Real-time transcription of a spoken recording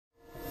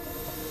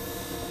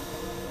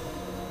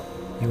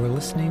You are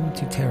listening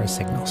to Terra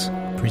Signals,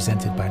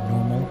 presented by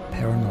Normal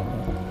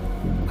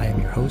Paranormal. I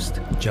am your host,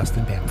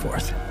 Justin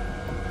Bamforth.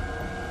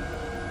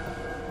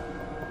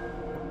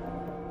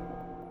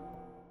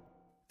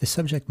 The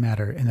subject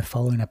matter in the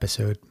following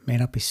episode may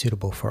not be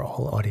suitable for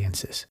all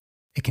audiences.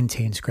 It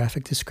contains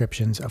graphic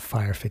descriptions of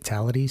fire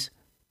fatalities,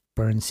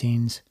 burn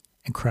scenes,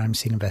 and crime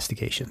scene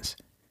investigations.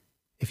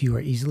 If you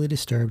are easily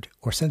disturbed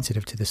or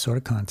sensitive to this sort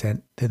of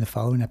content, then the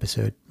following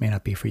episode may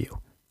not be for you.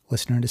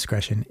 Listener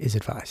discretion is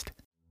advised.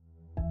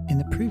 In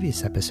the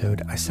previous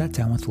episode, I sat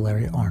down with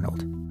Larry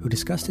Arnold, who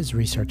discussed his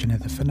research into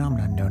the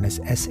phenomenon known as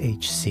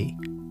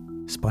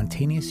SHC,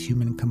 spontaneous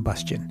human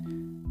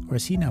combustion, or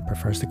as he now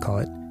prefers to call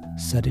it,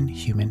 sudden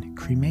human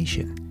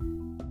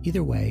cremation.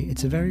 Either way,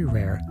 it's a very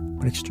rare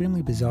but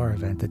extremely bizarre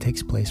event that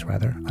takes place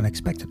rather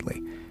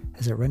unexpectedly,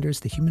 as it renders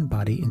the human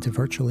body into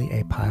virtually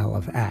a pile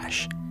of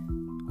ash,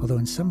 although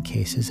in some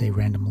cases a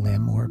random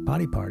limb or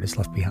body part is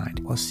left behind,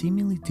 while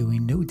seemingly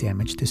doing no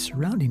damage to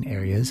surrounding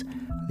areas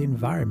of the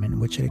environment in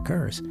which it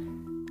occurs.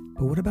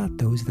 But what about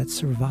those that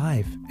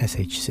survive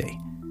SHC?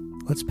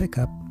 Let's pick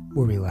up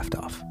where we left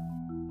off.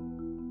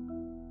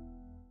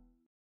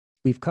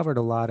 We've covered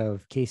a lot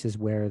of cases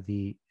where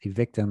the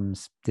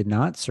victims did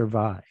not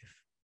survive,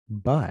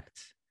 but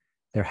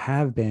there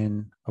have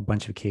been a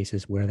bunch of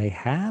cases where they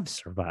have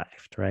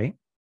survived, right?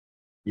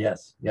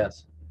 Yes.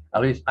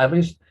 At least,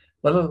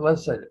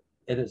 let's say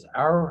it is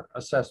our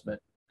assessment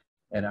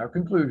and our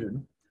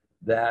conclusion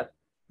that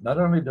not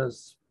only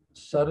does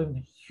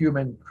sudden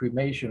human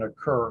cremation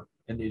occur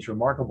in these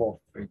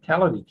remarkable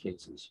fatality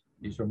cases,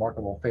 these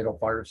remarkable fatal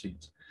fire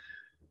scenes,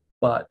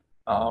 but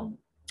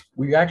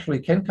we actually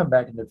can come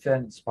back and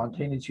defend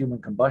spontaneous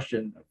human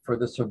combustion for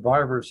the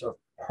survivors of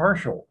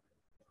partial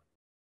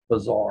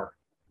bizarre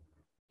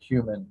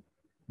human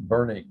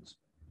burnings.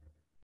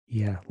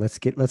 Yeah, let's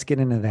get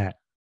into that.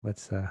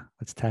 Let's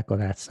tackle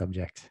that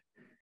subject.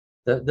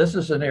 This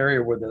is an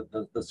area where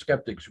the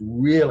skeptics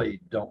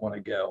really don't want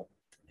to go,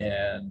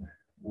 and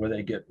where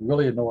they get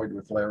really annoyed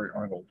with Larry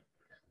Arnold.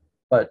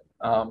 But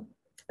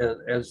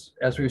as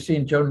we've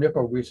seen Joe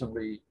Nickel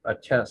recently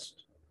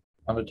attest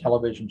on a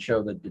television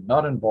show that did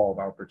not involve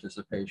our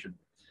participation,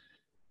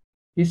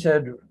 he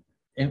said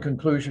in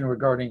conclusion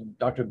regarding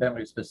Dr.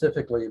 Bentley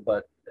specifically,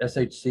 but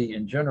SHC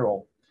in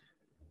general,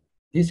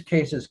 these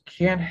cases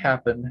can't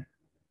happen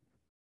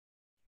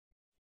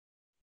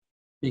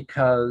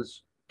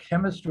because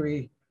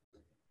chemistry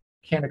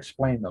can't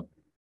explain them.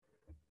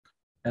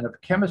 And if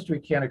chemistry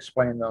can't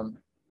explain them,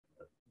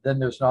 then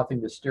there's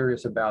nothing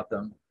mysterious about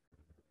them,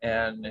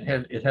 and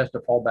it has to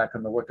fall back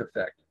on the Wick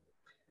effect.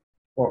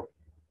 Well,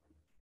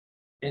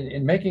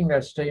 in making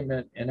that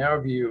statement, in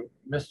our view,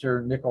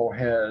 Mr. Nickel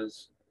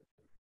has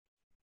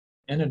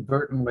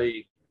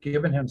inadvertently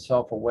given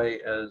himself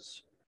away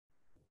as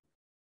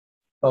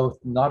both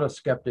not a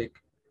skeptic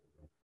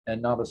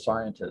and not a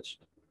scientist,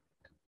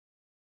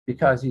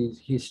 because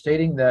he's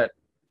stating that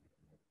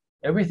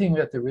everything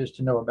that there is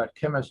to know about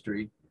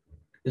chemistry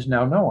is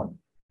now known.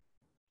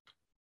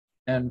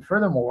 And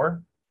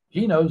furthermore,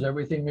 he knows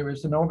everything there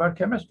is to know about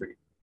chemistry,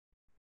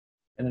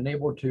 and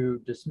unable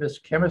to dismiss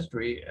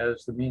chemistry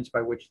as the means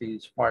by which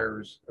these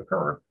fires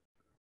occur.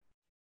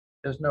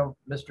 There's no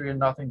mystery and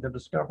nothing to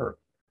discover.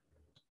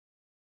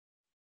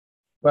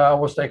 Well,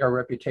 we'll stake our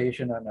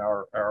reputation on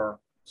our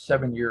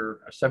 7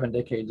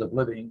 decades of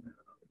living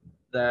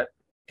that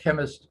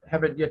chemists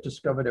haven't yet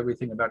discovered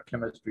everything about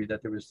chemistry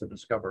that there is to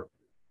discover.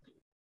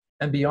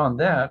 And beyond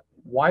that,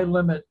 why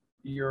limit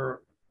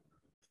your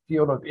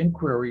field of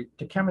inquiry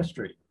to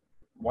chemistry?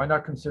 Why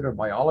not consider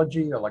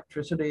biology,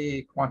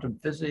 electricity, quantum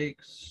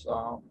physics,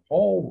 a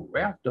whole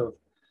raft of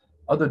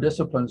other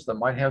disciplines that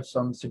might have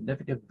some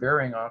significant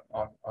bearing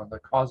on the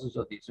causes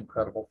of these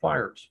incredible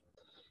fires?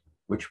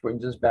 Which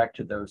brings us back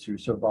to those who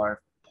survive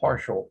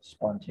partial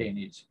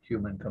spontaneous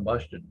human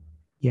combustion.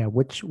 Yeah,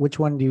 which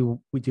one do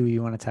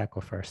you want to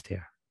tackle first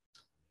here?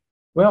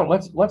 Well,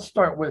 let's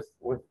start with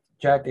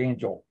Jack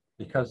Angel,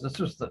 because this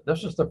was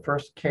the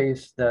first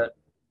case that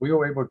we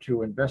were able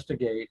to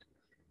investigate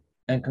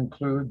and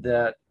conclude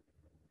that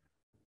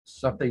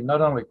something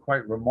not only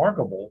quite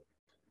remarkable,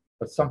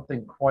 but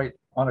something quite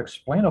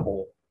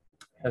unexplainable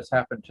has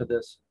happened to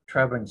this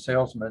traveling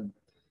salesman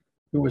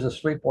who was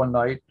asleep one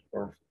night,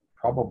 or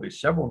probably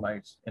several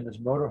nights, in his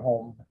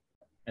motorhome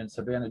in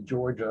Savannah,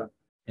 Georgia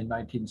in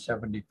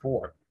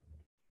 1974.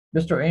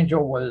 Mr.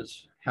 Angel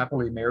was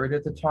happily married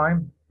at the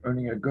time,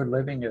 earning a good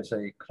living as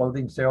a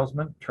clothing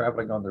salesman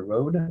traveling on the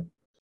road.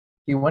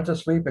 He went to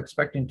sleep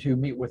expecting to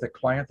meet with a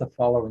client the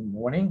following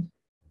morning.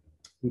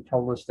 He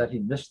told us that he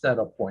missed that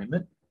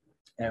appointment,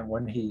 and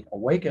when he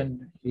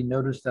awakened, he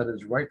noticed that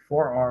his right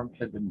forearm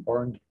had been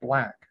burned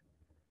black,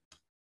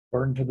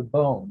 burned to the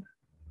bone.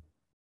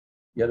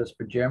 Yet his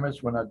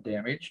pajamas were not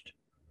damaged.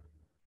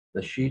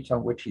 The sheets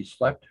on which he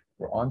slept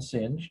were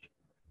unsinged.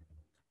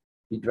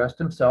 He dressed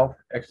himself,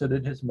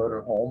 exited his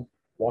motorhome,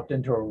 walked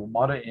into a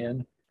Ramada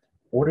Inn,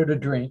 ordered a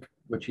drink,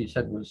 which he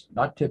said was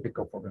not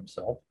typical for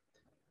himself,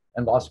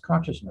 and lost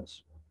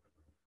consciousness.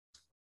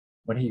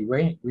 When he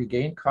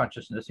regained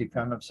consciousness, he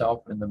found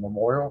himself in the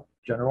Memorial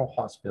General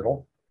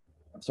Hospital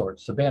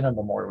Savannah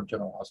Memorial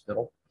General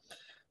Hospital,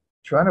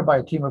 surrounded by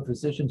a team of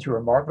physicians who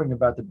are marveling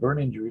about the burn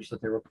injuries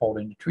that they were called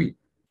in to treat.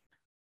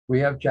 We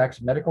have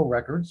Jack's medical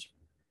records.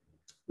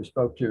 We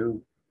spoke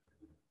to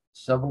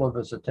several of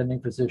his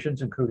attending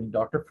physicians, including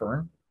Dr.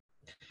 Fern.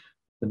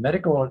 The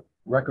medical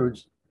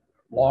records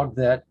log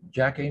that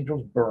Jack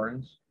Angel's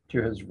burns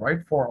to his right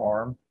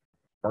forearm,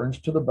 burns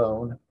to the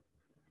bone,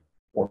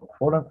 were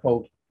quote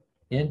unquote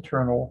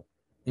internal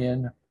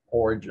in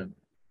origin.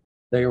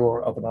 They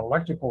were of an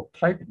electrical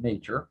type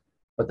nature,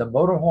 but the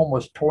motorhome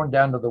was torn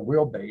down to the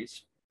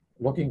wheelbase,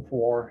 looking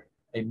for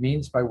a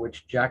means by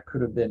which Jack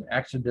could have been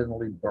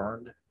accidentally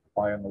burned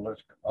by an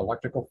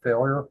electrical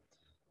failure,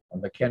 a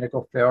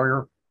mechanical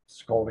failure,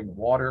 scalding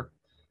water,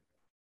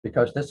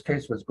 because this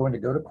case was going to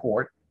go to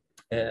court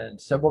and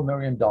several $1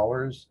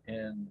 million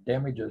in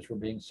damages were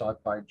being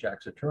sought by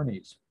Jack's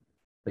attorneys.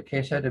 The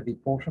case had to be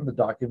pulled from the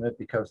document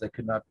because they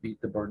could not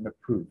beat the burden of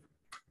proof.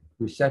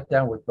 We sat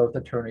down with both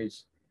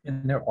attorneys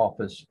in their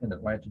office in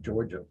Atlanta,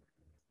 Georgia.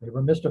 They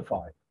were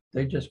mystified.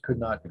 They just could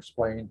not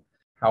explain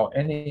how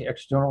any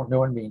external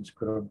known means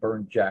could have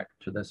burned Jack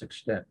to this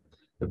extent.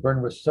 The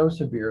burn was so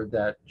severe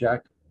that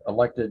Jack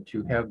elected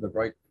to have the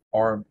right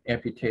arm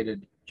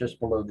amputated just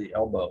below the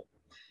elbow.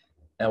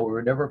 And we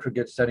will never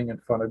forget sitting in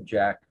front of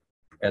Jack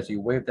as he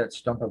waved that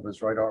stump of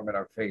his right arm in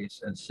our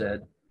face and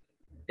said,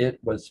 it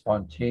was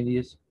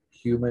spontaneous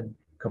human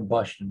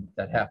combustion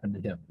that happened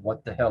to him.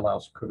 What the hell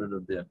else could it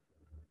have been?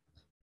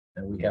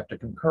 And we have to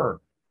concur,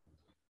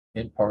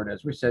 in part,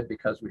 as we said,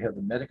 because we have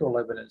the medical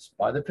evidence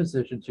by the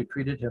physicians who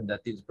treated him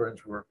that these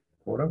burns were,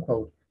 quote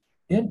unquote,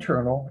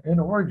 internal in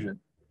origin.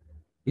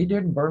 He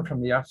didn't burn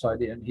from the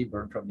outside in, he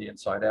burned from the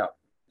inside out.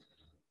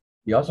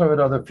 He also had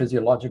other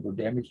physiological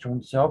damage to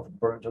himself,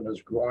 burns on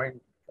his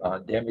groin,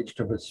 damage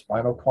to his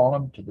spinal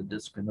column, to the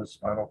disc in his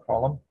spinal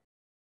column,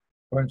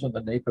 burns on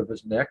the nape of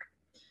his neck.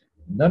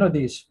 None of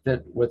these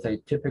fit with a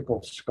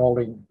typical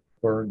scalding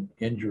burn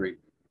injury.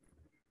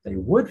 They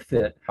would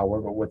fit,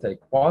 however, with a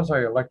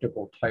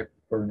quasi-electrical type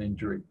burn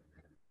injury,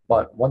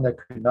 but one that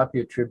could not be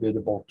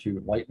attributable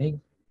to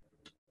lightning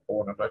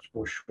or an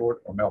electrical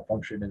short or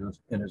malfunction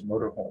in his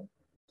motorhome.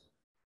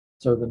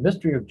 So the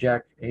mystery of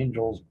Jack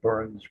Angel's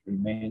burns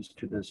remains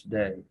to this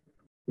day.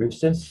 We've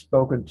since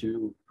spoken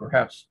to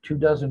perhaps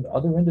 24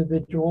 other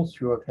individuals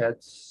who have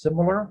had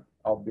similar,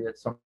 albeit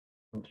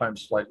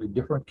sometimes slightly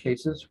different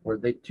cases, where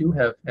they too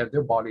have had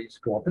their bodies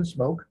go up in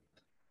smoke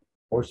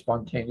or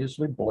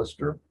spontaneously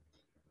blister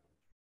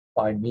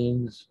by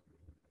means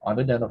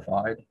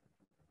unidentified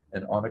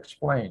and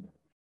unexplained.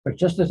 But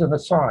just as an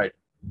aside,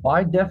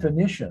 by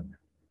definition,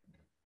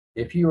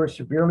 if you are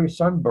severely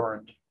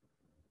sunburned,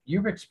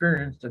 you've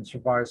experienced and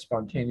survived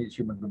spontaneous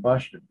human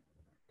combustion.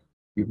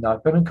 You've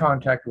not been in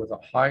contact with a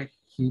high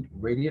heat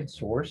radiant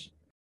source.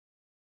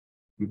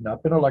 You've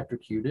not been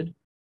electrocuted.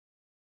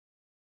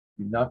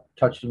 You've not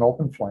touched an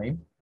open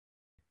flame,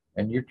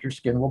 and your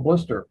skin will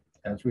blister.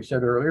 As we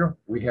said earlier,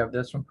 we have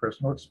this from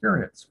personal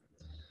experience.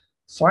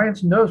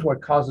 Science knows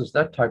what causes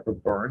that type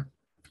of burn.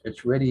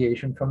 It's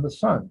radiation from the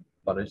sun,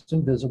 but it's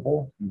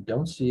invisible. You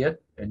don't see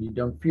it, and you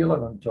don't feel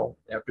it until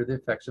after the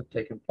effects have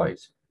taken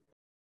place.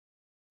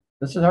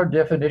 This is our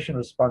definition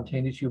of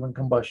spontaneous human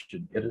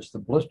combustion. It is the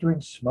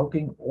blistering,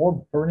 smoking,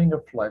 or burning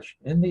of flesh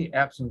in the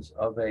absence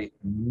of a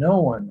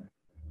known,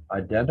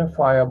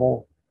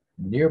 identifiable,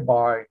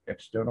 nearby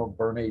external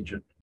burn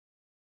agent.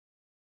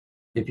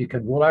 If you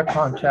can rule out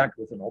contact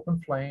with an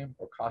open flame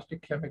or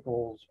caustic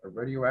chemicals or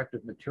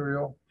radioactive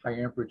material, high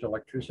amperage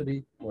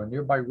electricity, or a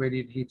nearby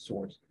radiant heat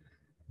source,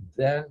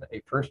 then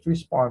a first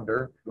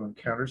responder who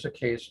encounters a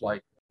case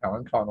like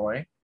Alan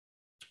Conway,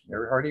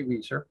 Mary Hardy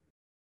Weiser,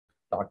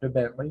 Dr.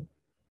 Bentley,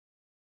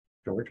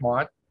 George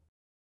Mott,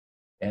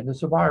 and the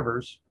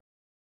survivors,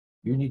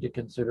 you need to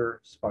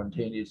consider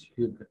spontaneous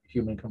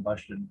human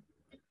combustion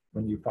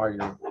when you file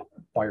your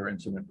fire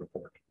incident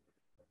report.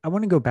 I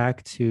want to go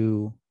back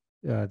to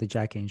the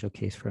Jack Angel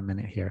case for a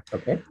minute here.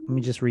 Okay. Let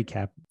me just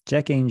recap.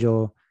 Jack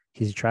Angel,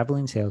 he's a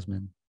traveling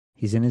salesman.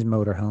 He's in his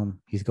motorhome.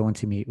 He's going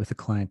to meet with a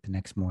client the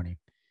next morning.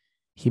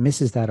 He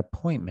misses that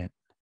appointment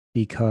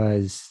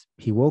because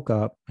he woke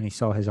up and he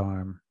saw his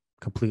arm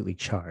completely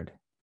charred.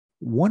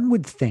 One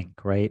would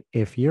think, right,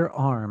 if your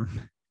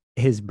arm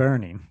is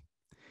burning,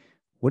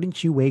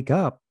 wouldn't you wake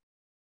up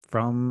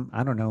from,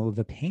 I don't know,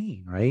 the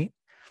pain, right?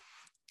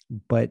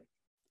 But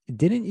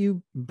didn't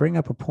you bring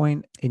up a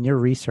point in your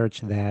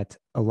research that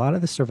a lot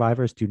of the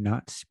survivors do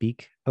not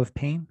speak of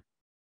pain?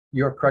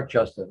 You're correct,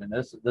 Justin. And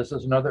this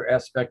is another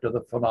aspect of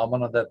the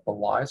phenomena that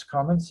belies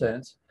common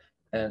sense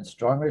and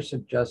strongly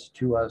suggests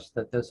to us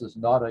that this is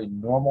not a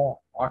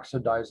normal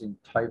oxidizing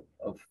type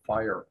of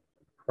fire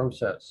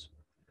process.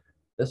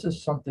 This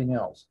is something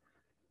else.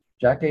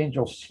 Jack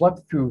Angel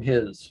slept through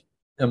his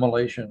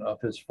immolation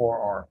of his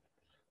forearm.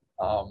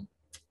 I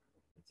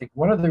think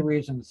one of the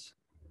reasons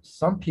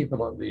some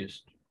people, at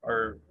least,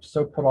 are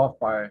so put off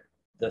by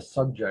the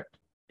subject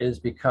is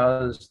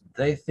because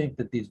they think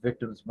that these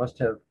victims must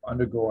have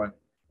undergone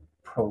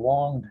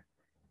prolonged,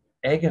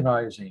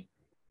 agonizing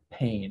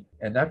pain,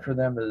 and that for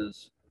them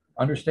is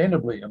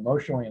understandably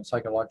emotionally and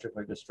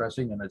psychologically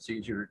distressing, and it's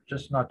easier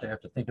just not to have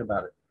to think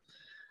about it.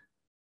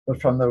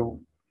 But from the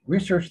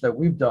research that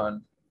we've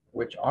done,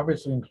 which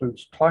obviously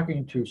includes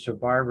talking to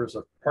survivors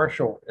of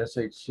partial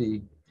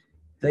SHC,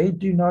 they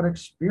do not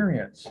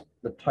experience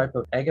the type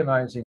of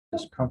agonizing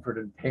discomfort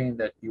and pain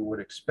that you would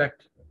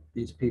expect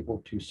these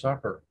people to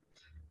suffer.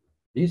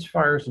 These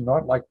fires are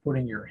not like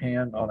putting your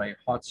hand on a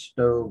hot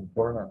stove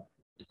burner.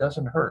 It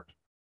doesn't hurt.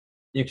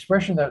 The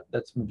expression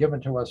that's been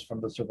given to us from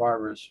the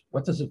survivors,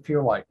 what does it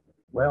feel like?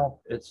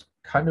 Well, it's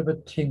kind of a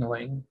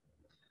tingling,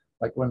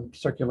 like when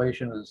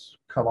circulation is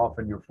cut off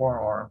in your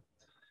forearm,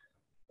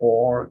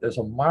 or there's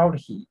a mild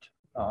heat.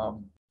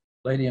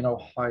 Lady in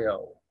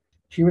Ohio,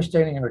 she was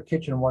standing in her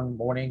kitchen one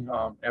morning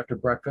after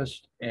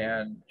breakfast,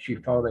 and she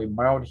felt a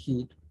mild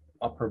heat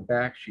up her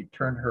back. She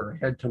turned her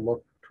head to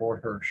look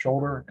toward her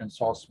shoulder and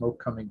saw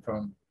smoke coming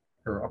from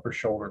her upper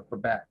shoulder, her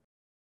back.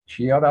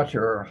 She yelled out to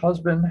her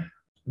husband,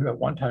 who at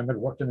one time had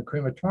worked in a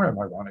crematorium,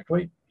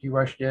 ironically. He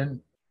rushed in,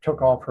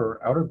 took off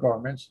her outer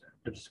garments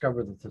to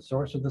discover that the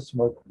source of the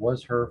smoke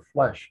was her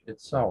flesh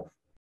itself.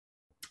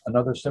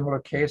 Another similar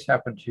case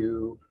happened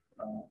to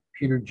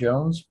Peter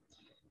Jones.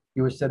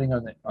 He was sitting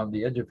on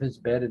the edge of his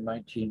bed in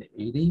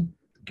 1980,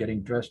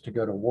 getting dressed to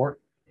go to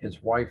work.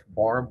 His wife,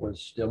 Barb,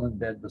 was still in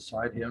bed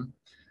beside him.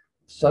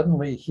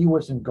 Suddenly, he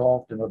was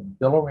engulfed in a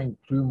billowing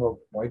plume of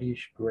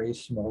whitish gray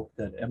smoke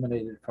that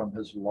emanated from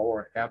his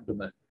lower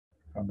abdomen,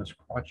 from his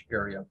crotch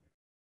area.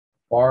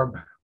 Barb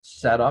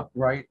sat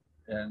upright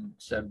and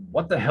said,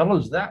 "What the hell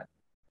is that?"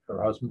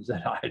 Her husband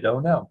said, "I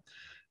don't know."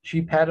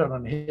 She patted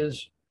on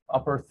his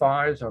upper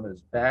thighs, on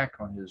his back,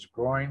 on his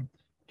groin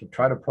to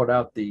try to put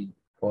out the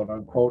quote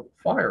unquote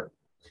fire.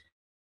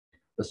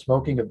 The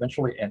smoking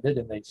eventually ended,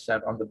 and they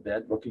sat on the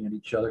bed looking at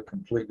each other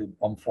completely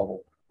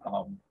bumfuddled.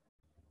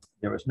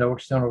 There was no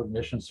external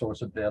ignition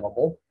source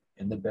available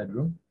in the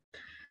bedroom.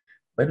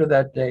 Later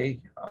that day,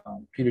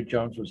 Peter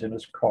Jones was in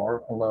his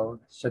car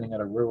alone, sitting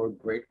at a railroad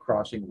grade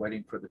crossing,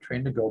 waiting for the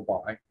train to go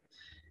by.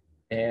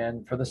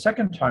 And for the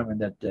second time in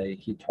that day,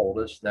 he told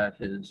us that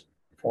his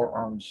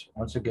forearms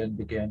once again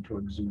began to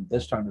exude.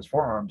 This time, his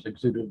forearms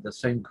exuded the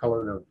same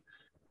color of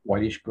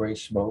whitish gray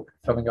smoke,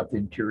 filling up the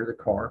interior of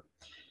the car.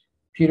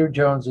 Peter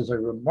Jones is a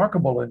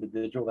remarkable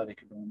individual that he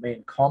can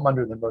remain calm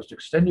under the most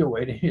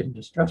extenuating and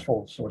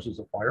distressful sources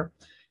of fire.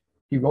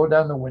 He rolled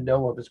down the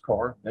window of his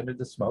car, vented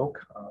the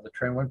smoke. The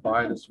train went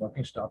by, the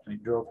smoking stopped, and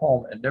he drove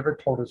home and never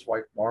told his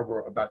wife,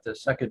 Barbara, about the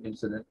second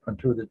incident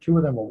until the two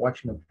of them were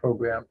watching a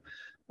program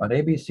on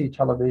ABC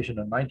television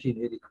in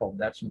 1980 called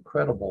That's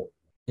Incredible,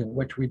 in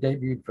which we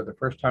debuted for the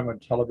first time on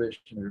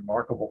television the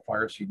remarkable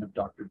fire scene of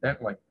Dr.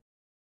 Bentley.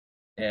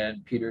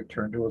 And Peter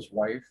turned to his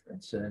wife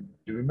and said,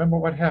 "Do you remember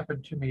what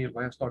happened to me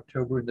last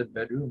October in the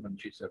bedroom?" And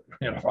she said,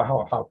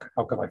 how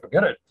could I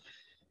forget it?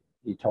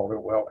 He told her,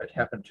 "Well, it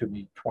happened to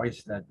me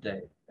twice that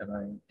day, and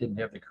I didn't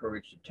have the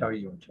courage to tell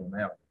you until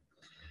now."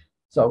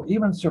 So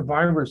even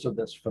survivors of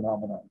this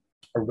phenomenon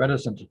are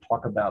reticent to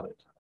talk about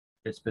it.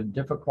 It's been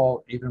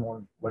difficult, even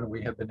when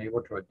we have been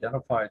able to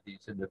identify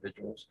these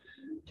individuals,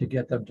 to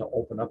get them to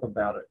open up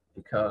about it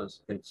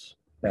because it's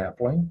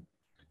baffling,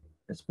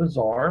 it's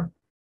bizarre.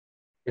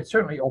 It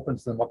certainly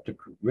opens them up to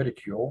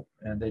ridicule,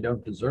 and they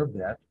don't deserve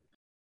that.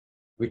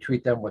 We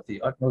treat them with the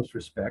utmost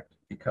respect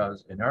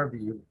because, in our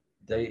view,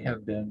 they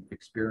have been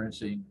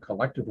experiencing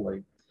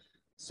collectively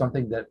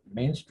something that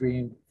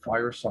mainstream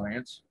fire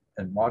science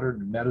and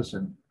modern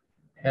medicine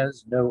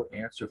has no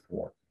answer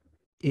for.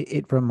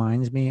 It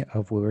reminds me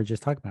of what we were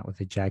just talking about with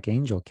the Jack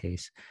Angel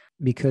case,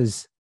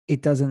 because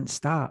it doesn't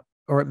stop,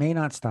 or it may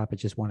not stop at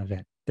just one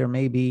event. There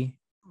may be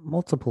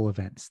multiple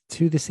events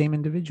to the same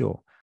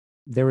individual.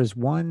 There was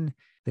one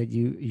that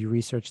you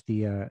researched,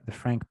 the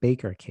Frank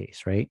Baker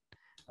case, right?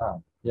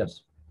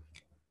 Yes.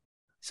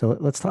 So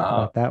let's talk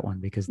about that one,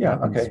 because Yeah,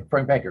 that okay,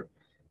 Frank Baker.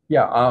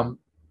 Yeah,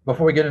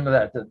 before we get into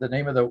that, the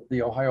name of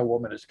the Ohio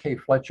woman is Kay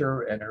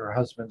Fletcher, and her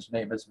husband's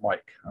name is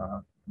Mike.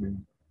 We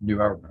knew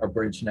our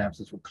brain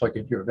synapses would click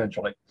in here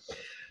eventually.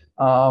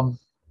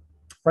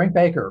 Frank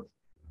Baker,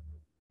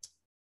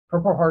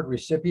 Purple Heart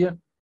recipient,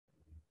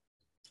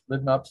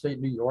 lived in upstate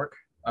New York.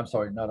 I'm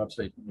sorry, not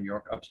upstate New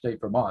York, upstate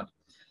Vermont.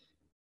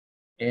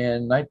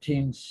 In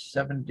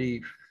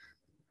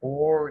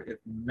 1974, if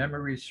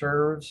memory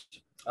serves,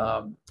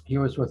 he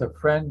was with a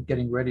friend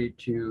getting ready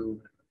to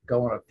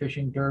go on a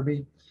fishing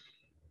derby,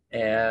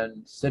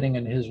 and sitting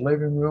in his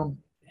living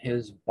room,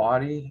 his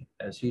body,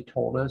 as he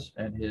told us,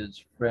 and his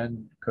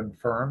friend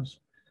confirms,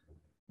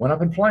 went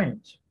up in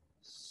flames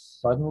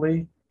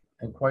suddenly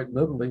and quite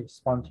literally,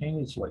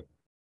 spontaneously.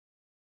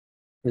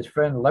 His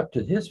friend leapt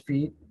to his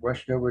feet,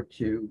 rushed over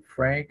to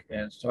Frank,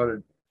 and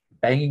started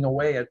banging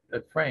away at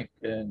Frank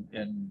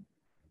in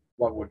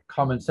what would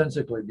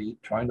commonsensically be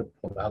trying to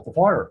put out the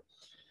fire.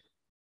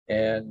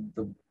 And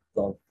the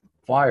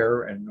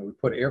fire, and we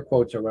put air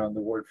quotes around the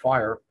word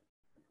fire,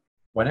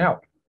 went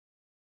out.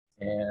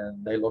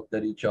 And they looked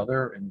at each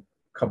other in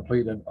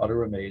complete and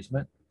utter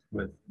amazement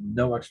with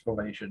no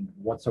explanation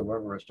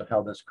whatsoever as to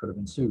how this could have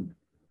ensued.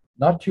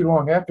 Not too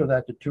long after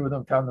that, the two of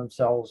them found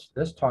themselves,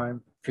 this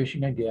time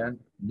fishing again,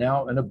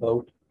 now in a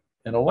boat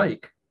in a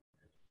lake.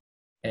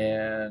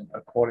 And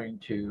according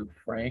to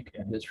Frank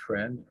and his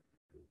friend,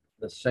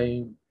 the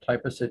same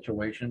type of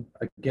situation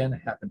again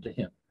happened to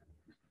him.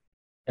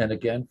 And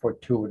again,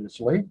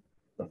 fortuitously,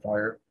 the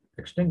fire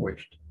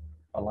extinguished,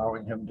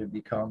 allowing him to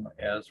become,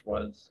 as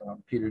was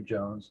Peter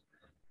Jones,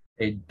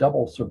 a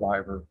double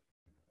survivor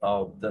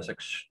of this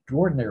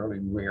extraordinarily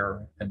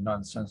rare and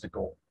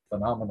nonsensical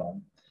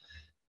phenomenon.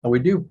 And we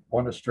do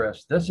want to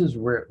stress this is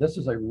rare. This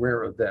is a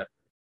rare event.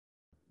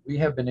 We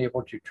have been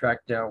able to track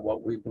down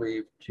what we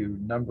believe to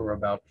number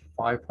about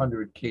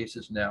 500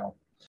 cases now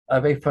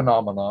of a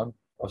phenomenon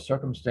of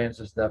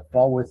circumstances that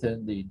fall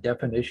within the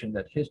definition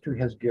that history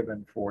has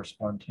given for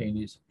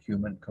spontaneous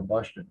human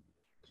combustion.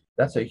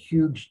 That's a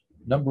huge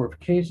number of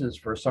cases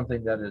for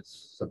something that is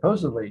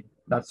supposedly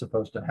not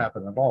supposed to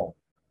happen at all.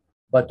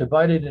 But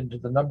divided into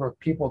the number of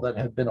people that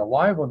have been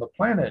alive on the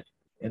planet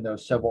in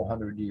those several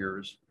hundred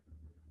years,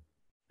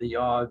 the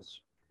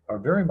odds are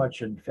very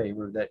much in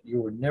favor that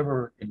you would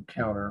never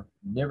encounter,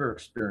 never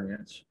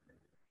experience,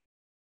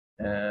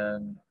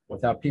 and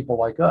without people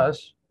like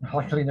us,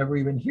 likely never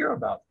even hear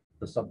about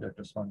the subject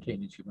of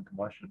spontaneous human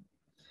combustion.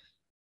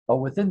 But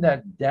within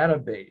that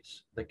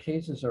database, the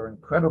cases are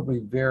incredibly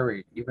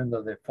varied, even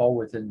though they fall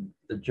within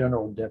the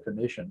general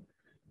definition.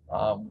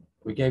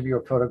 We gave you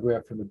a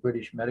photograph from the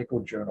British Medical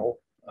Journal,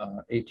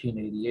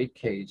 1888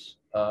 case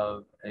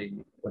of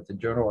what the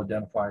journal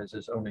identifies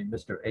as only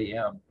Mr.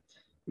 AM.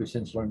 We've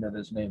since learned that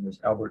his name is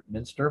Albert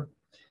Minster.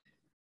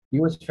 He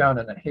was found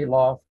in a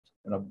hayloft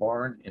in a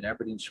barn in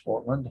Aberdeen,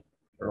 Scotland,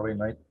 early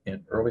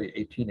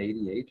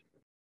 1888.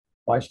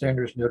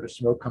 Bystanders noticed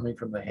smoke coming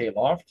from the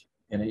hayloft.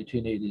 In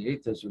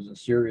 1888, this was a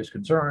serious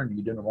concern.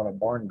 You didn't want a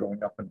barn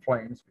going up in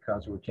flames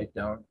because it would take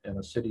down in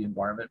a city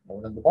environment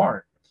more than the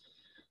barn.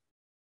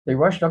 They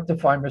rushed up to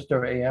find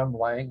Mr. AM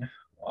lying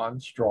on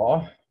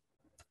straw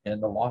in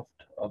the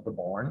loft of the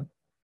barn.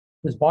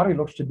 His body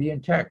looks to be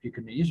intact. You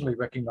can easily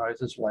recognize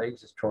his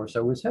legs, his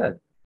torso, his head.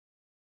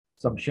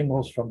 Some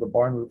shingles from the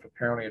barn roof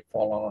apparently had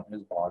fallen on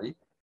his body.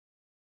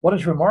 What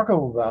is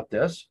remarkable about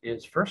this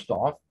is, first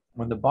off,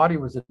 when the body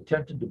was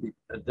attempted to be,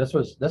 this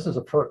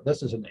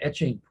is an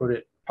etching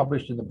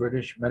published in the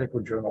British Medical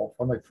Journal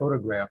from a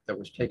photograph that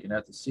was taken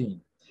at the scene.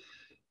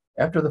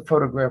 After the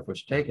photograph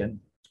was taken,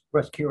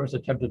 rescuers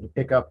attempted to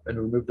pick up and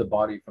remove the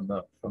body from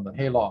the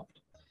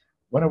hayloft.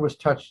 When it was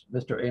touched,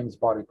 Mr. Ames'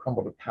 body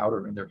crumbled to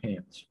powder in their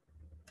hands.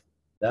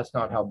 That's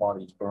not how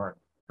bodies burn,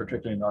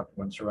 particularly not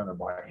when surrounded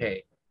by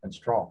hay and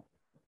straw.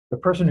 The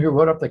person who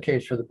wrote up the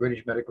case for the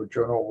British Medical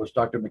Journal was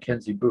Dr.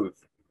 Mackenzie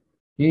Booth.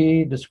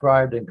 He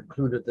described and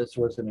concluded this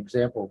was an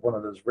example of one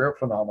of those rare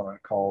phenomena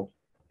called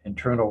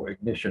internal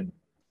ignition,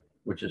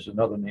 which is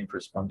another name for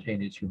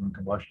spontaneous human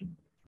combustion.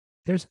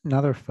 There's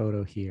another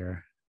photo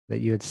here that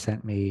you had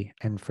sent me,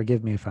 and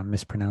forgive me if I'm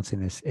mispronouncing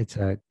this. It's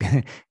a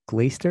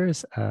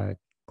Glasters,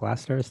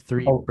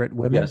 three Brit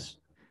women, yes.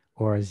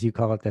 or as you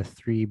call it, the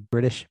three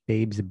British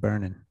babes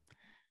burning.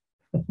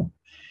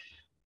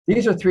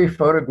 These are three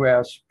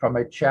photographs from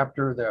a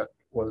chapter that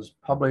was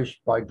published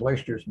by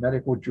Glasters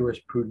Medical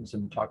Jurisprudence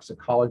and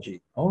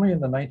Toxicology, only in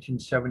the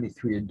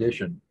 1973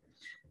 edition.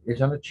 It's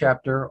in a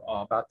chapter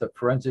about the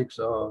forensics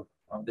of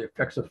the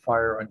effects of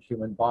fire on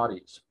human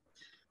bodies.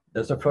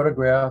 There's a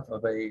photograph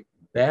of a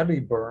badly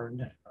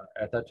burned,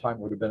 at that time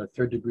would have been a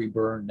 3rd-degree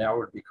burn, now it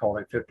would be called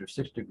a 5th or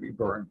 6th-degree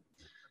burn,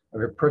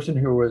 of a person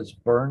who was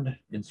burned,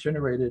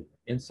 incinerated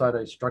inside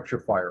a structure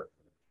fire.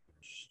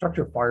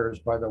 Structure fires,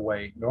 by the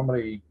way,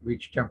 normally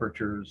reach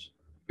temperatures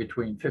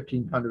between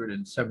 1500 and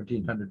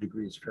 1700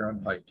 degrees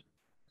Fahrenheit.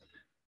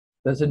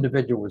 This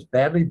individual was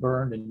badly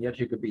burned, and yet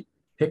he could be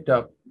picked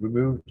up,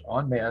 removed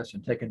en masse,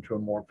 and taken to a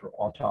morgue for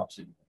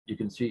autopsy. You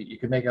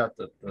can make out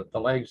the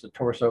legs, the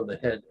torso, the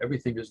head,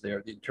 everything is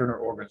there. The internal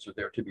organs are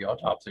there to be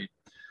autopsied.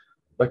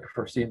 Looking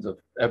for scenes of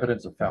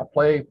evidence of foul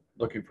play,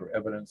 looking for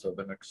evidence of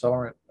an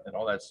accelerant, and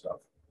all that stuff.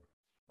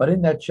 But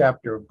in that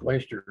chapter of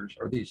Glasters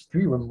are these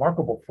three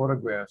remarkable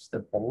photographs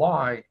that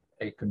belie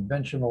a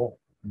conventional,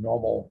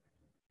 normal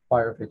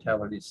fire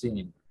fatality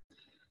scene.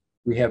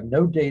 We have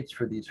no dates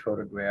for these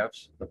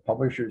photographs. The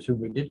publishers whom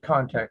we did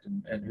contact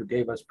and who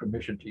gave us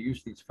permission to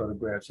use these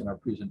photographs in our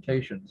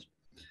presentations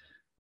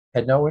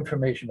had no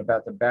information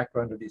about the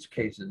background of these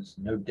cases,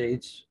 no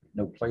dates,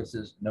 no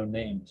places, no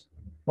names.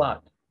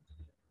 But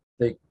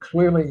they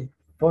clearly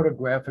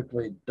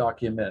photographically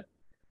document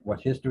what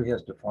history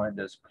has defined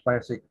as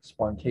classic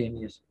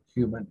spontaneous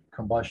human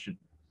combustion.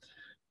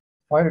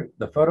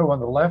 The photo on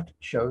the left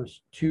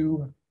shows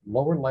two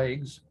lower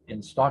legs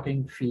in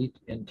stocking feet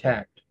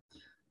intact.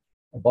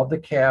 Above the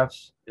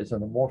calves is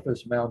an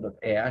amorphous mound of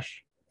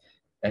ash,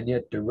 and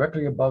yet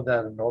directly above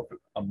that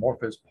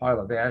amorphous pile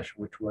of ash,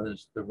 which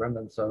was the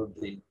remnants of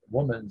the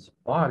woman's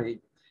body,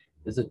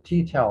 is a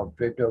tea towel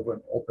draped over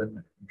an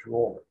open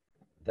drawer.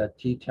 That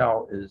tea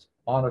towel is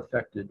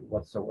unaffected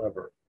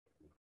whatsoever.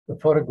 The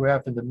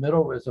photograph in the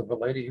middle is of a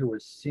lady who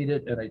was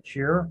seated in a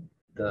chair.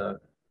 The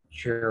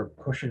chair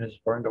cushion is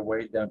burned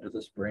away down to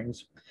the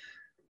springs.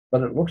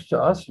 But it looks to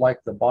us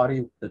like the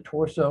body, the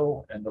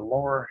torso and the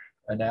lower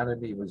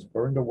anatomy was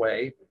burned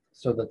away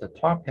so that the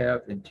top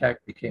half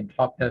intact became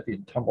top heavy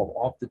and tumbled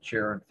off the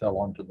chair and fell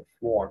onto the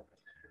floor.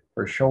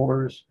 Her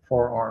shoulders,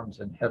 forearms,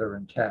 and head are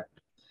intact.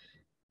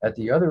 At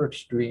the other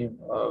extreme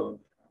of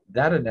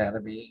that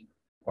anatomy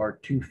are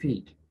 2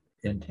 feet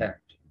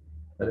intact,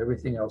 but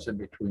everything else in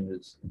between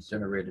is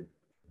incinerated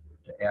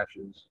to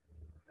ashes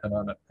and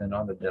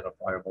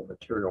unidentifiable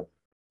material.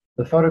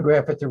 The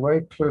photograph at the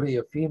right, clearly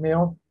a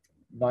female,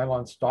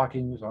 nylon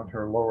stockings on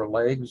her lower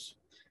legs.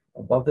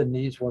 Above the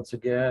knees, once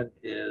again,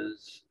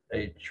 is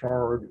a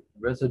charred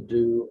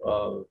residue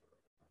of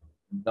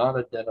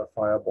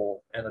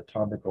non-identifiable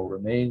anatomical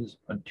remains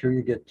until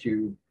you get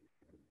to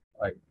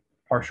a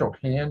partial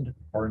hand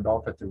burned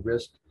off at the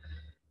wrist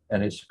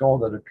and a skull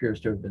that appears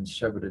to have been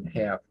severed in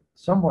half,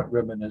 somewhat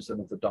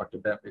reminiscent of the Dr.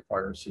 Bentley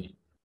fire scene.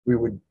 We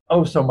would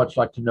so much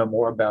like to know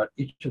more about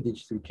each of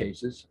these 3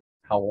 cases.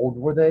 How old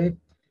were they?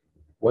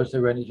 Was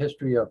there any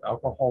history of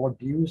alcohol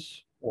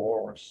abuse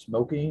or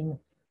smoking?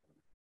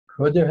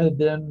 Could there have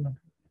been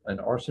an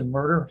arson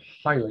murder?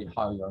 Highly,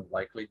 highly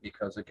unlikely,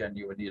 because again,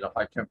 you would need a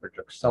high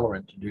temperature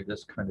accelerant to do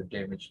this kind of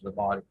damage to the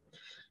body.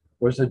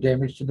 Was there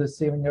damage to the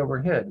ceiling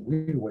overhead?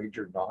 We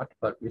wager not,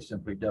 but we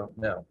simply don't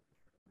know.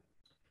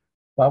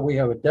 While we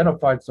have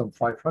identified some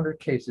 500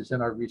 cases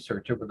in our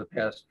research over the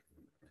past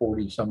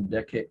 40 some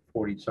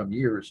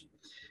years,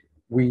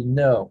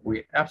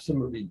 we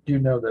absolutely do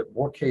know that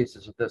more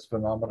cases of this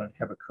phenomenon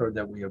have occurred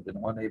that we have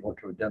been unable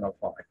to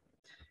identify.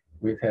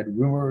 We've had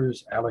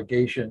rumors,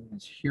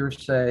 allegations,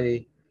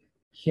 hearsay,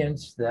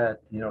 hints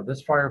that,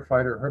 this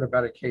firefighter heard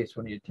about a case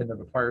when he attended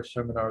a fire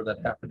seminar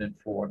that happened in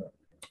Florida,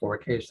 or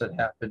a case that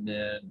happened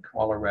in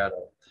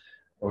Colorado,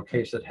 or a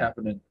case that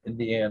happened in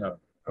Indiana,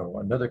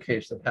 or another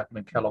case that happened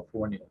in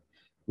California.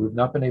 We've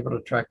not been able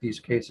to track these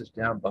cases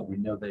down, but we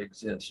know they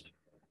exist.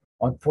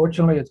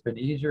 Unfortunately, it's been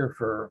easier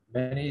for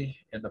many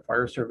in the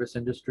fire service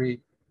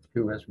industry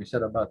who, as we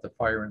said about the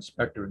fire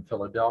inspector in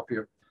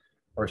Philadelphia,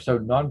 are so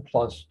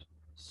nonplussed,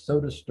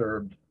 so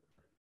disturbed,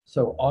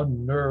 so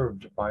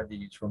unnerved by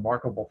these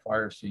remarkable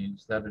fire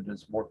scenes that it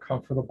is more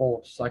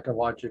comfortable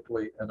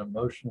psychologically and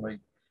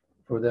emotionally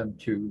for them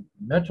to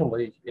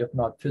mentally, if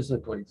not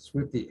physically,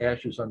 sweep the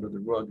ashes under the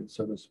rug,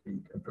 so to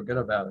speak, and forget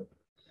about it,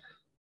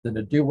 than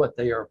to do what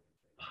they are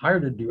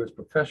hired to do as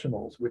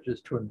professionals, which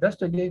is to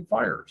investigate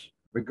fires,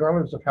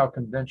 regardless of how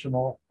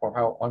conventional or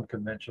how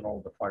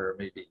unconventional the fire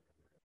may be.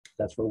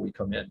 That's where we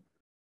come in.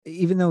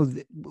 Even though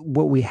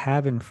what we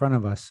have in front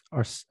of us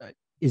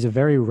is a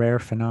very rare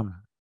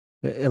phenomenon,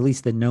 at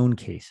least the known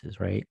cases,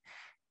 right?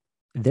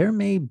 There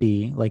may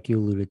be, like you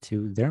alluded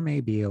to, there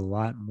may be a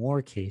lot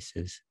more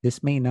cases.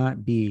 This may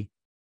not be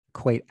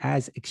quite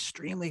as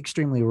extremely,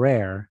 extremely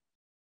rare.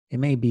 It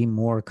may be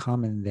more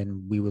common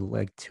than we would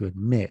like to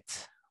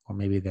admit, or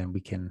maybe than we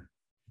can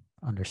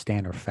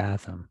understand or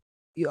fathom.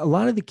 A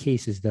lot of the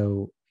cases,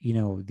 though,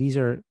 these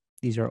are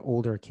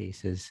older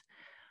cases.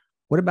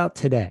 What about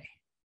today?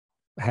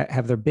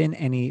 Have there been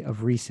any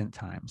of recent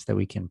times that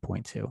we can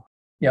point to?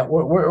 Yeah,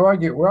 we'll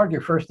argue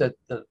first that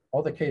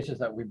all the cases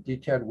that we've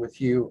detailed with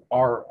you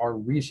are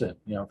recent,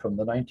 from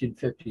the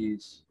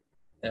 1950s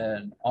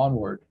and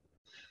onward.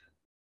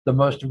 The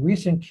most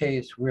recent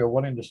case we are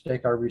wanting to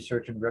stake our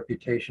research and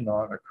reputation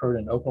on occurred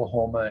in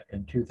Oklahoma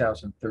in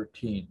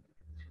 2013.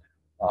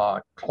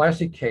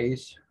 Classic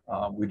case.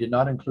 We did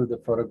not include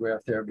the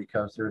photograph there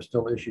because there are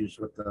still issues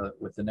with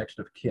the next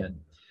of kin.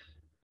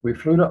 We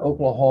flew to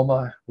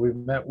Oklahoma. We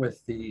met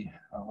with the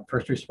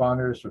first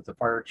responders, with the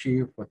fire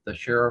chief, with the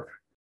sheriff,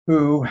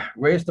 who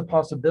raised the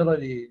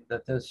possibility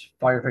that this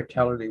fire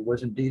fatality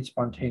was indeed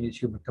spontaneous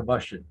human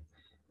combustion.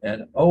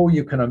 And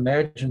you can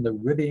imagine the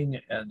ribbing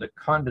and the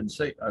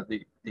condensate,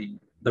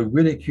 the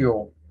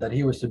ridicule that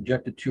he was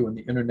subjected to on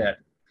the internet.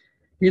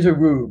 He's a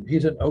rube.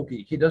 He's an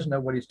Okie. He doesn't know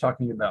what he's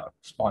talking about.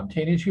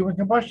 Spontaneous human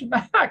combustion?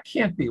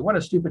 Can't be. What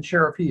a stupid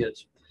sheriff he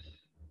is.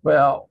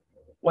 Well,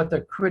 what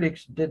the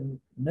critics didn't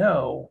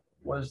know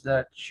was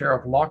that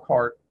Sheriff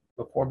Lockhart,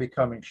 before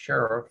becoming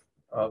sheriff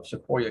of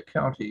Sequoyah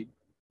County,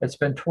 had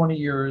spent 20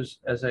 years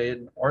as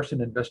an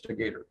arson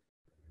investigator.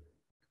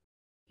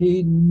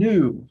 He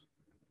knew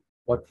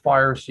what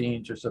fire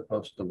scenes are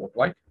supposed to look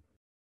like.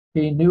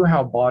 He knew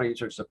how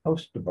bodies are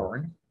supposed to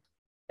burn.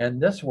 And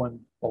this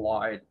one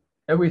belied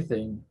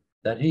everything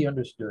that he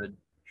understood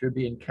should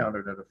be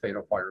encountered at a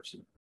fatal fire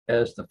scene.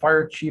 As the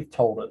fire chief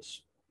told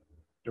us,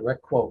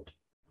 direct quote,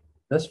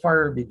 "This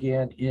fire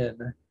began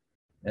in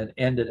and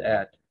ended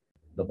at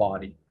the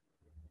body."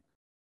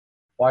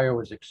 Fire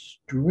was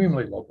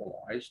extremely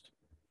localized.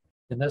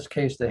 In this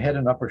case, the head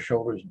and upper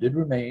shoulders did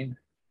remain.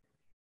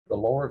 The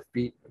lower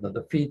feet,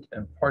 the feet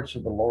and parts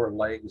of the lower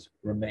legs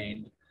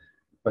remained,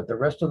 but the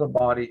rest of the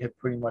body had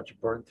pretty much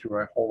burned through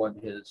a hole in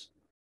his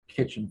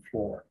kitchen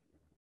floor.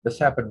 This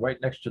happened right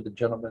next to the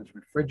gentleman's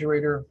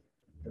refrigerator.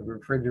 The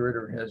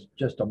refrigerator has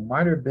just a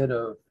minor bit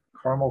of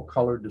caramel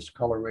colored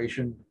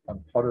discoloration on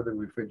part of the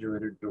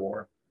refrigerator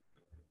door.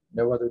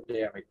 No other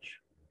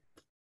damage.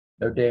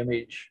 No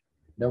damage,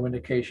 no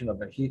indication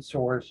of a heat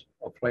source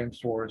or flame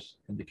source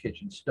in the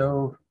kitchen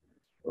stove.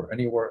 or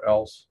anywhere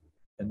else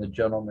in the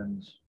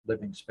gentleman's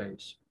living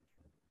space.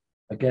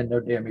 Again, no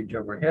damage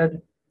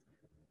overhead.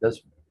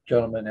 This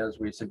gentleman, as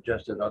we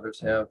suggested others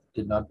have,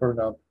 did not burn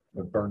up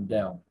or burn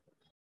down.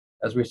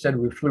 As we said,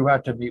 we flew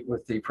out to meet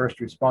with the first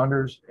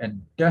responders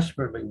and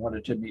desperately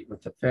wanted to meet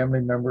with the family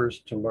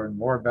members to learn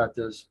more about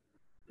this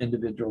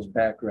individual's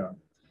background.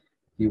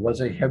 He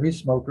was a heavy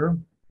smoker.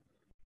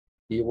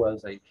 He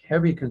was a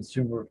heavy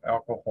consumer of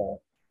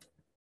alcohol,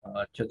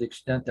 to the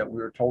extent that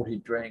we were told he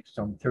drank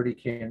some 30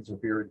 cans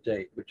of beer a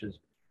day, which is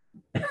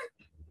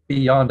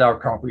beyond our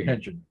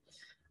comprehension.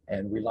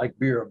 And we like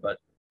beer, but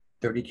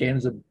 30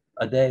 cans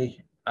a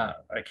day,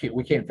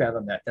 we can't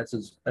fathom that. That's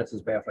as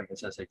baffling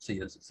as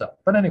SHC is itself.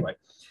 But anyway,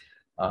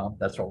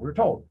 that's what we were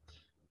told.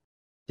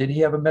 Did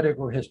he have a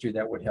medical history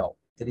that would help?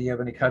 Did he have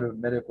any kind of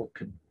medical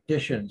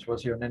conditions?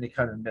 Was he on any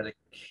kind of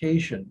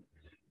medication?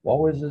 What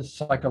was his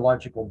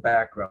psychological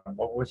background?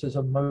 What was his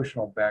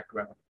emotional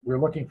background? We're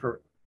looking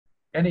for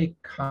any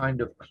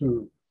kind of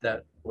clue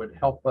that would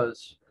help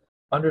us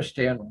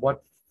understand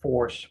what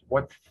force,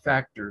 what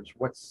factors,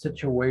 what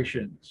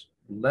situations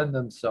lend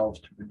themselves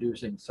to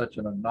producing such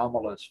an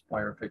anomalous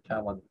fire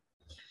fatality.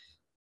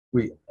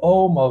 We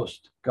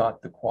almost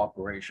got the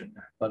cooperation,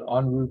 but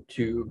en route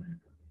to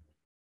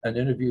an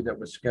interview that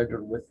was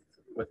scheduled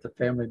with the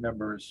family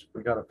members,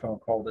 we got a phone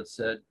call that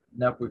said,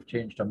 "Nope, we've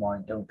changed our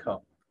mind, don't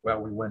come." Well,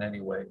 we went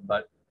anyway,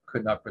 but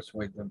could not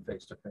persuade them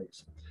face to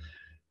face.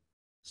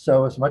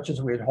 So as much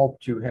as we had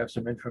hoped to have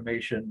some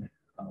information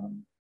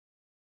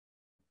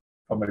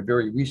from a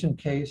very recent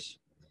case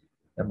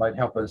that might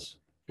help us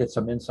get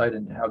some insight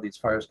into how these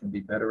fires can be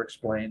better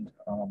explained,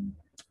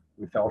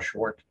 we fell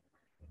short.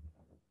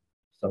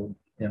 So,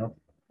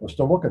 we're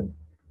still looking.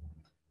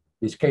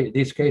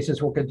 These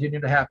cases will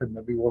continue to happen.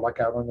 Maybe we'll luck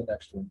out on the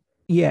next one.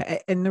 Yeah,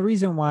 and the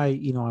reason why,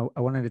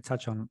 I wanted to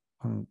touch on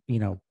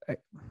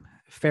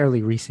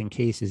fairly recent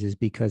cases is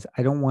because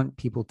I don't want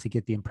people to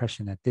get the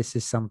impression that this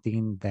is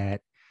something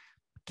that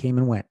came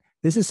and went.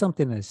 This is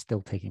something that is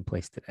still taking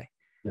place today.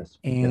 Yes.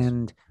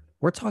 And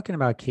we're talking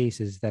about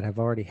cases that have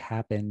already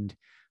happened,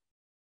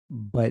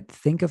 but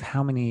think of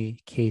how many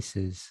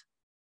cases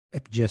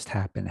have just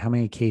happened. How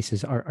many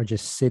cases are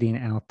just sitting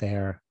out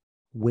there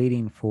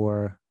waiting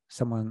for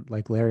someone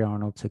like Larry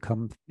Arnold to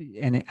come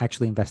and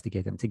actually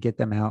investigate them, to get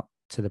them out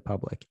to the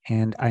public.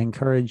 And I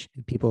encourage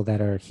people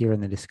that are here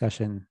in the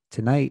discussion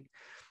tonight,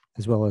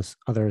 as well as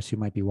others who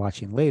might be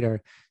watching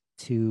later,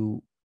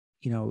 to,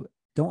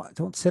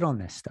 don't sit on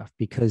this stuff,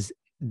 because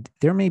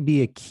there may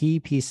be a key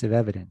piece of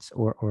evidence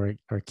or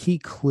a key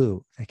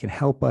clue that can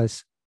help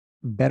us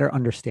better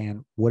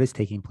understand what is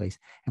taking place,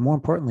 and more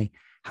importantly,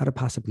 how to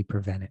possibly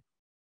prevent it.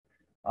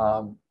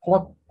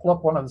 Pull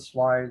up one of the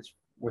slides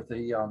with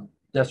the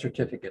death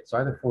certificates,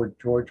 either for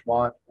George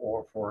Mott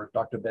or for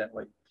Dr.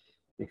 Bentley,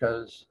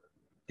 because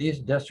these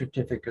death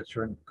certificates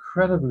are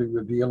incredibly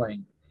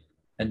revealing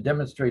and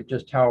demonstrate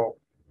just how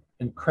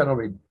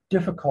incredibly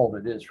difficult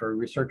it is for a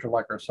researcher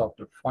like ourselves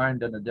to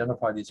find and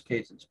identify these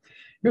cases.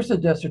 Here's the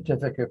death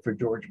certificate for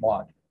George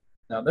Mott.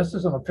 Now, this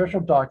is an official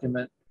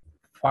document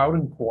filed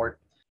in court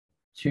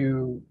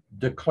to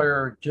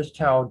declare just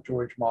how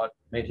George Mott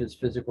made his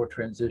physical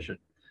transition.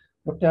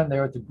 Look down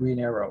there at the green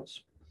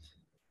arrows.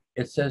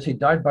 It says he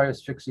died by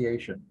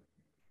asphyxiation,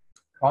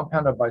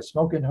 compounded by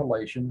smoke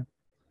inhalation,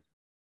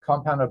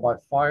 compounded by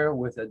fire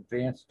with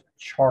advanced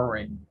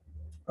charring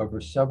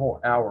over several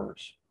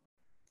hours.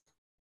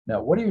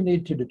 Now, what do you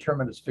need to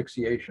determine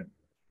asphyxiation?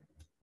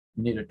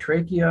 You need a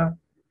trachea,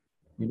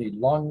 you need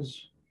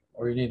lungs,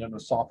 or you need an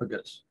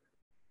esophagus.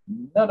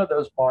 None of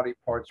those body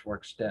parts were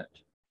extant.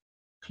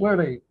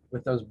 Clearly,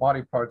 with those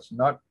body parts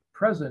not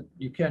present,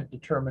 you can't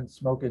determine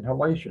smoke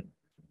inhalation.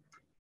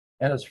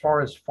 And as far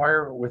as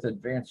fire with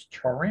advanced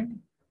charring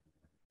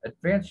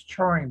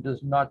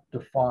does not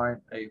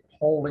define a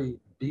wholly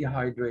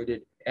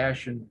dehydrated,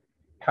 ashen,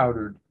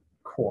 powdered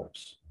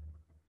corpse.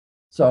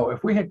 So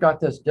if we had got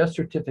this death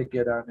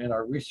certificate in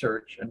our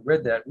research and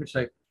read that, we'd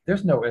say,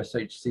 there's no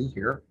SHC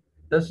here.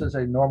 This is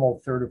a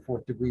normal 3rd or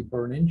 4th degree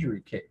burn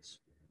injury case.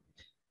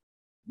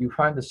 You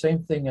find the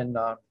same thing in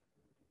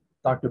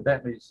Dr.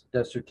 Bentley's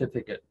death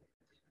certificate.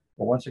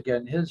 But once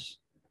again, his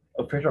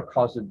official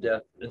cause of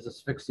death is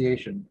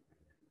asphyxiation,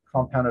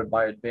 compounded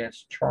by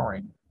advanced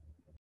charring,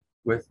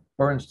 with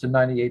burns to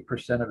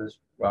 98% of his,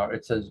 well,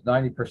 it says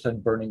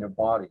 90% burning of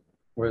body.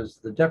 Whereas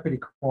the deputy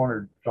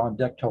coroner, John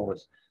Deck, told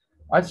us,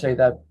 I'd say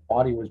that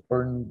body was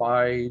burned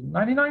by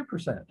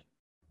 99%.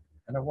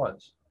 And it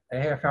was. A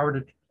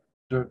half-hour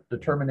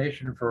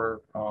determination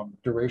for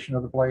duration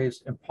of the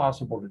blaze,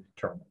 impossible to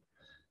determine.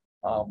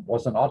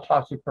 Was an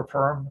autopsy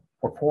performed?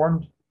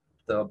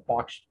 The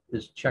box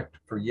is checked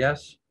for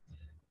yes.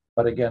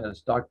 But again,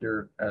 as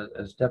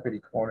Deputy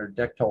Coroner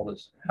Deck told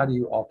us, how do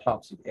you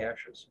autopsy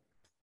ashes?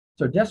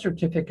 So death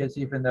certificates,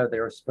 even though they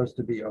are supposed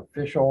to be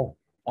official,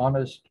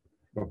 honest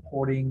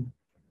reporting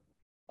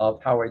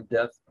of how a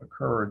death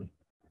occurred,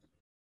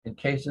 in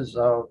cases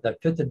that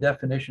fit the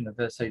definition of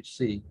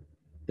SHC,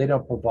 they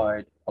don't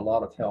provide a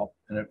lot of help.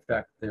 And in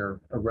fact, they're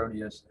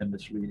erroneous and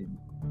misleading.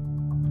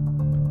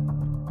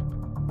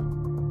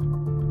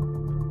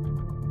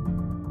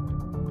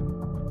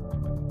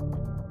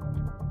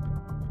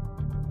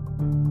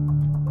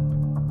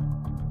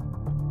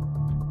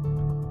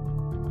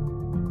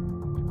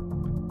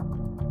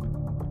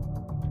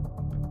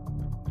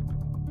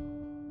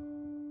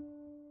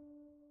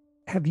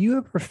 Have you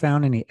ever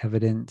found any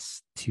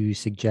evidence to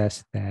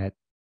suggest that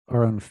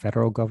our own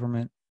federal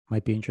government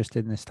might be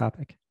interested in this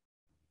topic?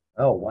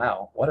 Oh,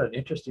 wow. What an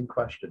interesting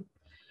question.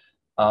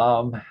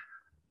 Um,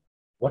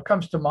 what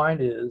comes to mind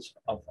is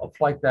a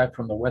flight back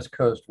from the West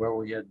Coast where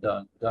we had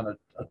done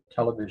a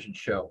television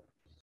show.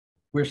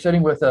 We were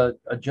sitting with a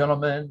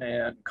gentleman,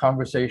 and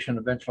conversation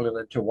eventually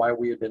led to why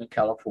we had been in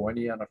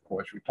California. And of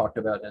course, we talked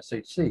about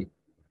SHC.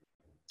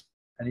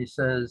 And he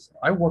says,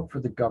 I work for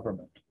the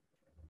government.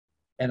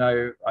 And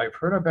I've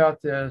heard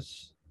about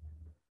this,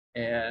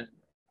 and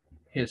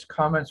his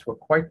comments were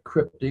quite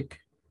cryptic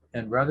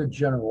and rather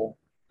general,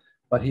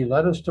 but he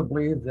led us to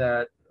believe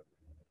that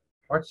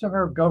parts of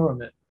our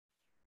government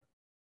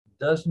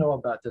does know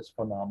about this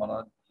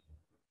phenomenon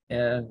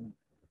and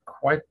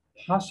quite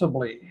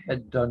possibly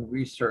had done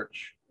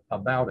research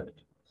about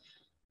it.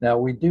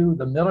 Now,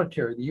 the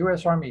military, the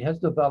US Army has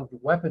developed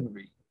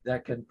weaponry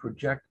that can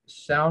project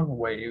sound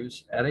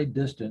waves at a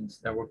distance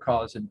that will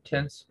cause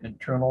intense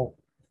internal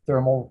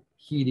thermal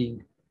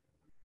heating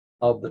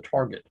of the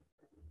target,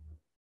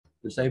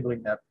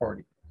 disabling that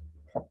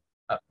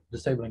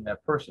disabling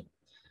that person.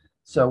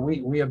 So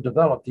we have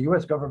developed, the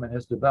US government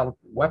has developed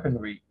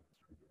weaponry,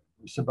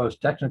 we suppose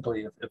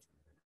technically, if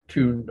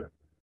tuned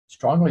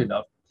strongly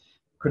enough,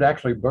 could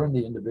actually burn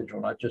the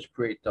individual, not just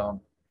create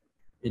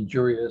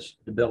injurious,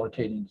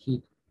 debilitating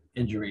heat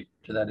injury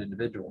to that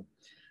individual.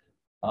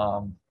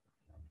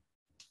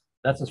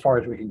 That's as far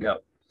as we can go.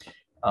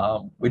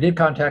 We did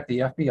contact the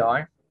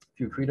FBI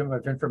through Freedom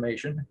of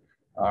Information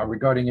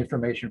regarding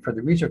information for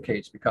the Reeser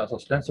case, because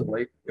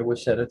ostensibly it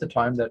was said at the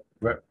time that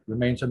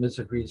remains of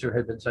Mrs. Reeser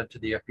had been sent to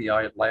the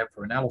FBI lab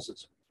for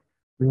analysis.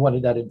 We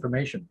wanted that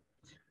information.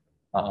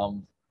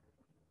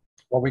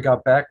 What we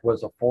got back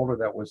was a folder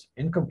that was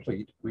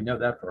incomplete. We know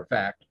that for a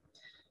fact,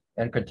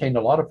 and contained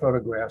a lot of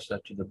photographs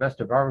that, to the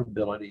best of our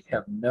ability,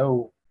 have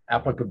no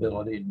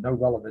applicability, no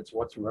relevance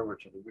whatsoever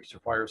to the Reeser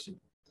fire scene.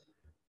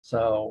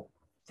 So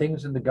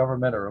things in the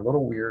government are a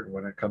little weird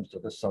when it comes to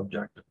this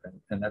subject,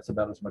 and that's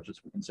about as much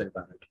as we can say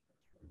about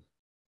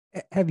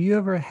it. Have you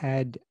ever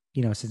had,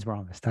 since we're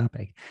on this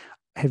topic,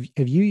 have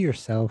you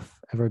yourself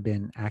ever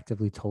been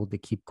actively told to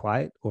keep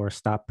quiet or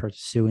stop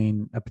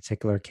pursuing a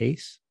particular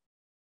case?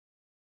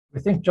 I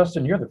think,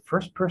 Justin, you're the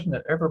first person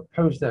that ever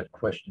posed that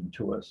question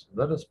to us.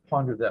 Let us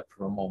ponder that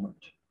for a moment.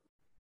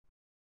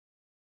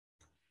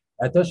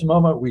 At this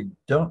moment, we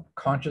don't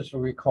consciously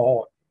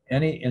recall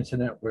any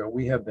incident where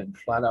we have been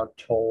flat out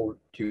told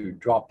to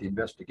drop the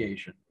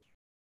investigation.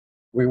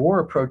 We were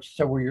approached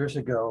several years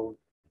ago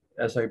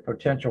as a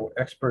potential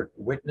expert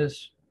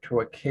witness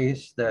to a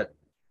case that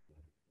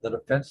the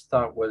defense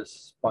thought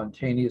was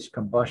spontaneous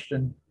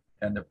combustion,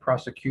 and the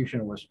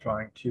prosecution was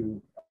trying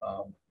to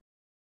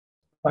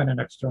find an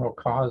external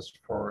cause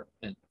for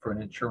an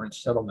insurance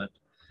settlement.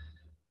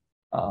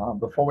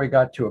 Before we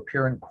got to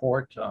appear in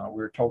court, we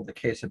were told the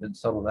case had been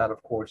settled out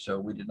of court, so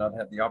we did not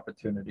have the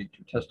opportunity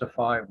to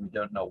testify. We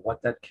don't know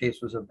what that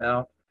case was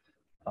about.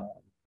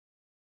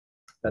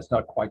 That's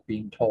not quite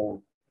being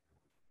told,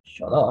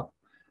 shut up.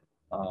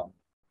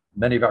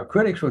 Many of our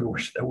critics would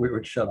wish that we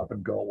would shut up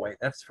and go away,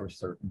 that's for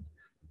certain.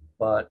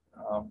 But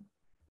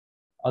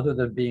other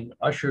than being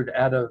ushered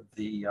out of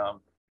the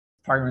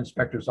fire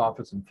inspector's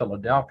office in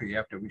Philadelphia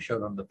after we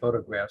showed him the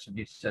photographs, and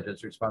he said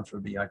his response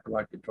would be, I'd go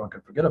out, get drunk,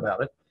 and forget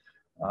about it.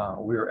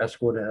 We were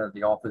escorted out of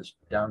the office,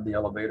 down the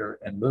elevator,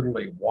 and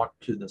literally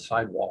walked to the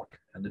sidewalk,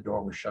 and the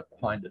door was shut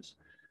behind us.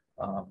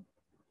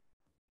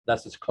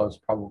 That's as close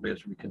probably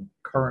as we can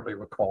currently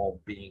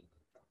recall being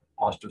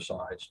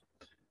ostracized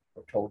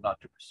or told not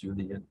to pursue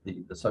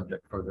the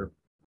subject further.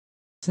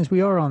 Since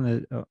we are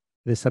on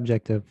the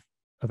subject of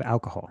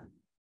alcohol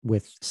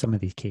with some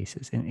of these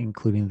cases,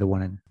 including the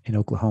one in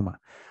Oklahoma,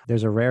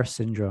 there's a rare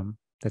syndrome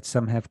that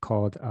some have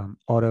called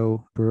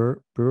auto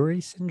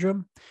brewery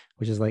syndrome,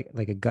 which is like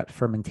a gut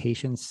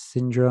fermentation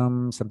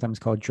syndrome, sometimes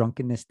called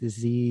drunkenness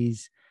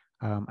disease.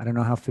 I don't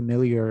know how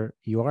familiar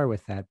you are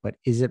with that, but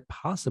is it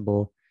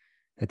possible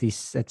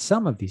that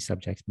some of these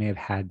subjects may have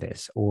had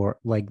this, or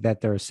like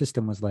that their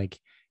system was like,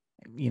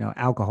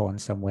 alcohol in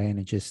some way,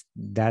 and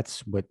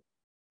that's what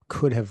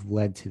could have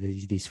led to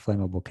these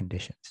flammable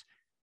conditions?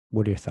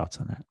 What are your thoughts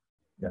on that?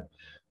 Yeah,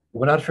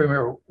 we're not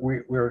familiar.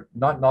 We're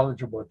not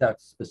knowledgeable with that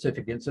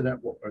specific incident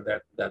or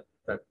that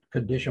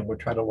condition. We'll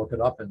try to look it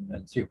up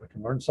and see if we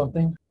can learn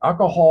something.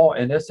 Alcohol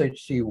and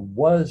SHC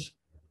was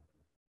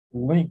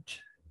linked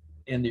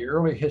in the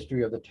early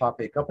history of the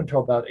topic up until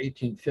about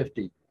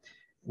 1850,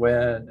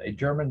 when a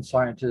German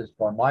scientist,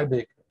 von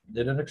Liebig,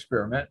 did an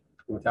experiment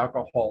with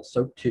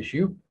alcohol-soaked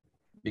tissue,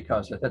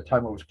 because at that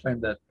time it was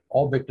claimed that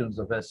all victims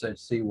of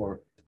SHC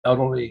were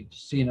elderly,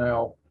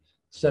 senile,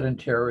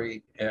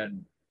 sedentary,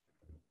 and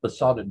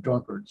besotted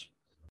drunkards.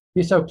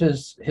 He soaked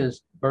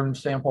his burn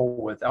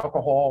sample with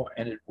alcohol,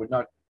 and it would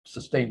not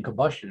sustain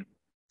combustion.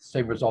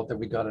 Same result that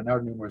we got in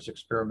our numerous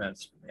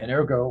experiments. And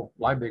ergo,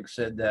 Liebig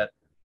said that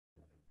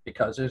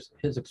because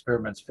his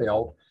experiments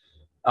failed,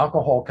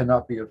 alcohol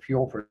cannot be a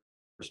fuel for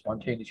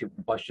spontaneous human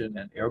combustion,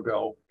 and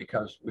ergo,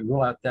 because we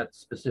rule out that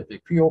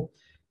specific fuel,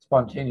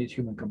 spontaneous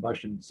human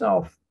combustion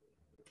itself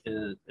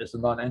is a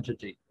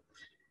non-entity.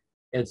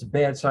 It's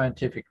bad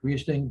scientific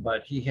reasoning,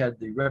 but he had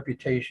the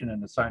reputation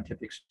and the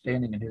scientific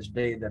standing in his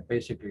day that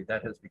basically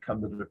that has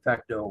become the de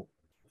facto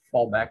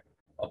fallback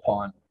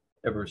upon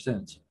ever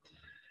since.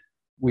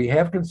 We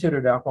have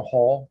considered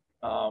alcohol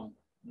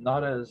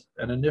not as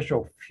an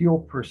initial fuel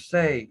per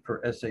se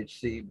for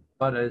SHC,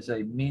 but as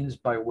a means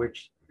by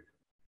which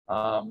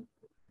um,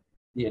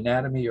 the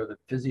anatomy or the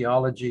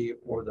physiology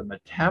or the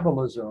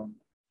metabolism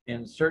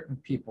in certain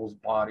people's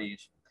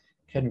bodies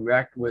can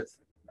react with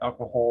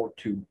alcohol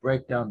to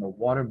break down the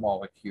water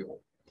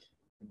molecule,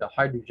 the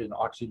hydrogen,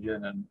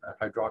 oxygen, and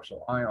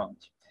hydroxyl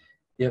ions.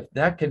 If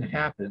that can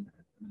happen,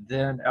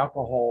 then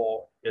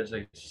alcohol is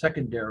a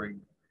secondary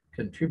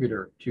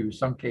contributor to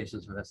some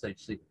cases of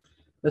SHC.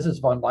 This is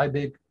von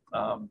Liebig.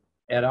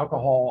 Add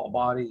alcohol, a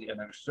body, and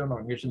an external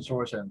ignition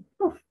source, and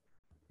poof,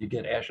 you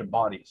get ashen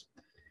bodies.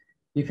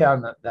 He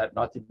found that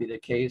not to be the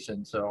case,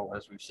 and so,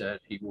 as we've said,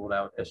 he ruled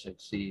out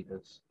SHC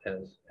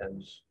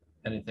as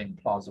anything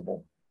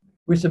plausible.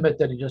 We submit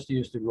that he just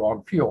used the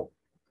wrong fuel.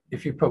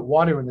 If you put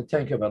water in the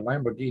tank of a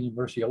Lamborghini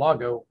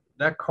Murcielago,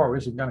 that car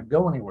isn't going to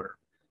go anywhere.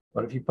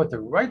 But if you put the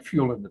right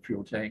fuel in the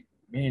fuel tank,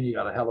 man, you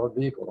got a hell of a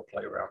vehicle to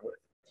play around with.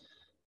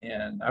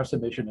 And our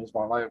submission is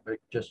von Liebig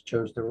just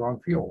chose the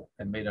wrong fuel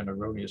and made an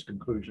erroneous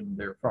conclusion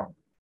therefrom.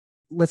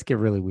 Let's get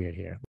really weird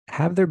here.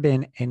 Have there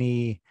been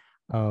any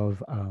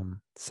of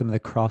some of the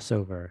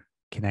crossover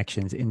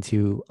connections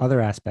into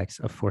other aspects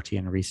of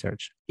Fortean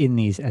research in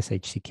these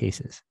SHC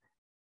cases?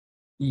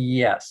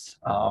 Yes.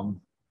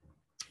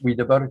 We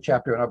devote a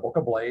chapter in our book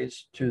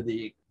Ablaze to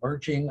the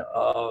merging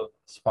of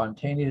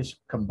spontaneous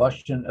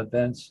combustion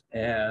events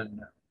and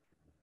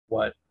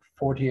what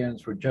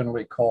Forteans would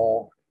generally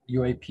call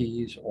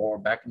UAPs, or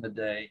back in the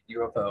day,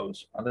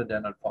 UFOs,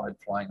 unidentified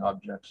flying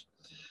objects.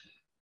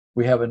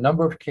 We have a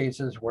number of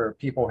cases where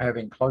people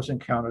having close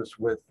encounters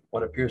with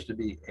what appears to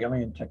be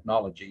alien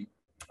technology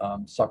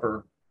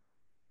suffer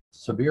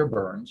severe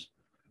burns.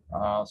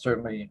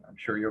 Certainly, I'm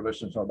sure your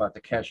listeners know about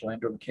the Cash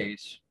Landrum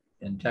case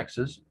in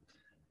Texas,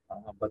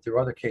 but there are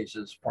other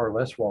cases far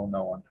less well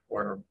known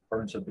where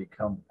burns have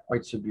become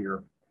quite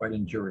severe, quite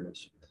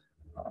injurious.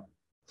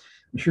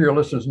 I'm sure your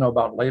listeners know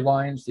about ley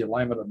lines, the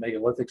alignment of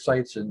megalithic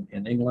sites in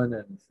England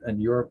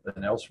and Europe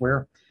and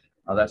elsewhere.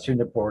 That seemed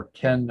to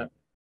portend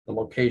the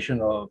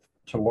location of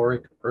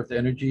telluric earth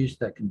energies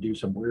that can do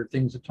some weird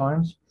things at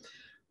times.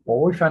 Well,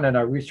 we found in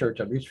our research,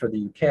 at least for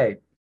the UK,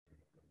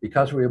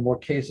 because we have more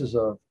cases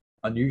of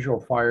unusual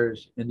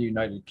fires in the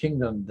United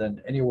Kingdom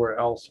than anywhere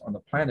else on the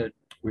planet,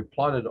 we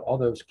plotted all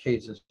those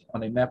cases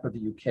on a map of the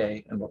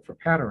UK and looked for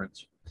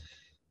patterns.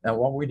 Now,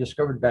 what we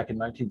discovered back in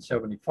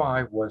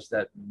 1975 was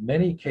that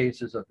many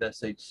cases of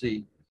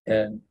SHC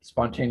and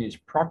spontaneous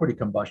property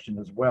combustion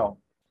as well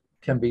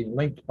can be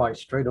linked by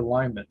straight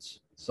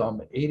alignments.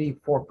 Some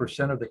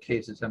 84% of the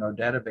cases in our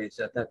database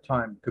at that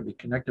time could be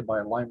connected by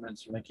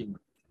alignments linking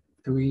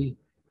 3,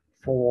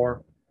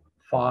 4,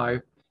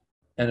 5,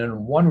 and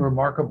in one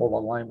remarkable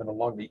alignment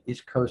along the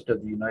east coast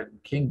of the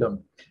United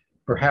Kingdom,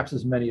 perhaps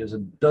as many as a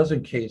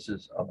dozen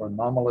cases of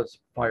anomalous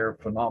fire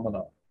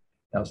phenomena.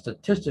 Now,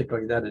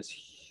 statistically, that is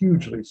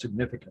hugely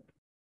significant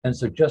and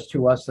suggests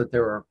to us that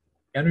there are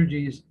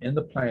energies in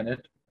the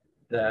planet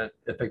that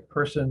if a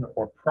person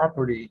or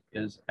property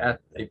is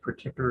at a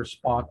particular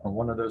spot on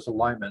one of those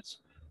alignments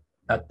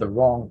at the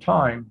wrong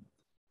time,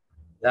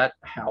 that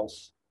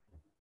house,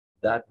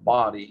 that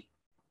body,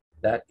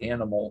 that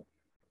animal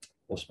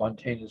will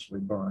spontaneously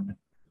burn.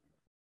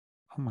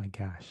 Oh my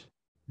gosh.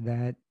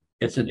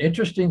 It's an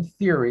interesting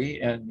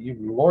theory, and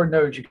Lord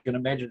knows you can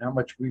imagine how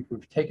much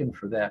we've taken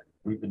for that.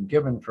 We've been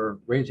given for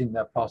raising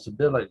that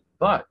possibility.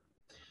 But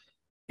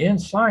in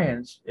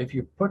science, if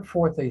you put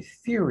forth a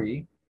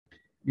theory,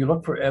 you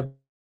look for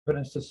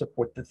evidence to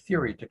support the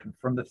theory, to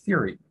confirm the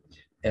theory.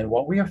 And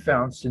what we have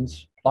found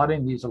since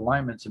plotting these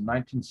alignments in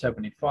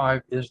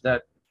 1975 is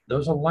that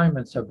those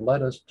alignments have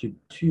led us to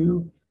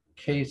 2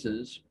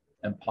 cases,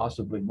 and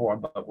possibly more,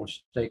 but we'll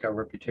stake our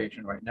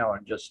reputation right now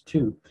on just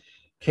 2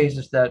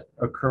 cases that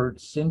occurred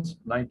since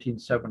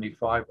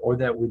 1975 or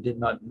that we did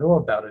not know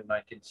about in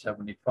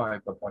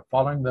 1975. But by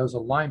following those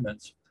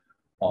alignments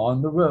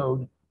on the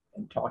road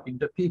and talking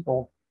to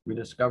people, we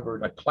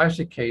discovered a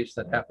classic case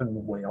that happened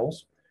in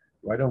Wales,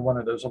 right on one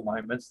of those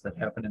alignments that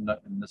happened in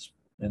the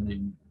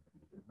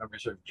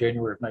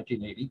January of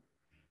 1980.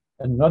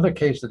 Another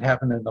case that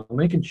happened in the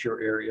Lincolnshire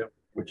area,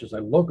 which is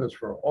a locus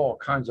for all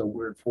kinds of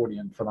weird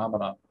Fortean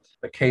phenomena.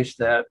 A case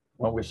that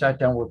when we sat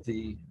down with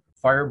the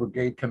fire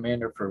brigade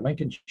commander for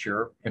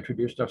Lincolnshire,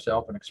 introduced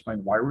ourselves and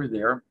explained why we're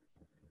there,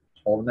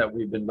 told him that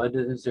we'd been led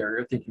to this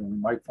area thinking we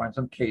might find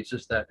some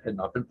cases that had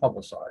not been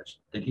publicized.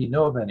 Did he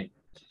know of any?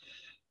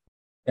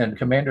 And the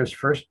commander's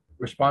first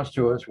response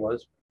to us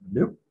was,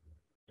 nope,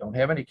 don't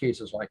have any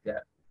cases like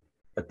that.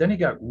 But then he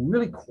got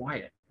really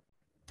quiet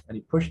and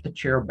he pushed the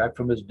chair back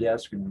from his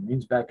desk and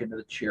leans back into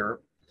the chair,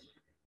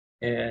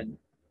 and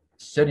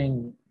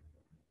sitting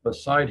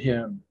beside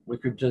him, we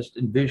could just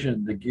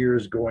envision the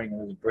gears going in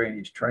his brain.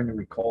 He's trying to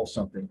recall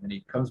something, and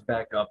he comes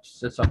back up,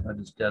 sits up at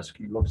his desk,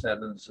 he looks at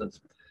it and says,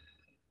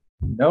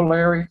 no,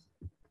 Larry,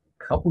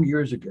 couple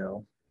years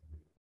ago,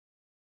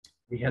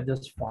 we had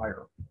this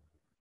fire.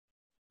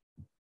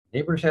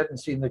 Neighbors hadn't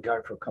seen the guy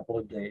for a couple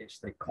of days.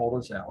 They called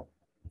us out.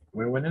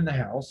 We went in the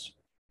house,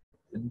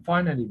 didn't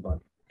find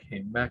anybody,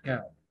 came back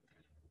out.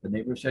 The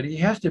neighbor said, he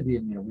has to be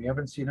in there. We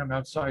haven't seen him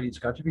outside. He's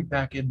got to be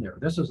back in there.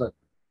 This is a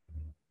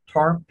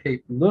tar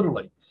paper,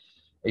 literally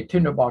a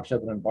tinderbox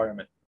of an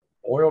environment.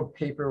 Oiled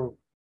paper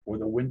for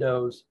the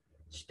windows,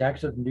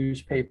 stacks of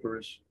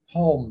newspapers,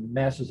 whole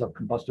masses of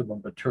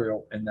combustible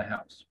material in the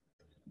house.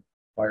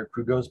 Fire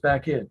crew goes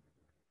back in.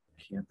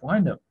 Can't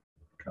find him.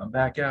 Come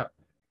back out.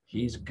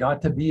 He's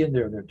got to be in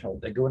there, they're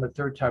told. They go in a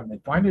third time. They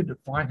find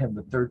him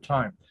the third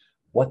time.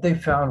 What they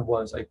found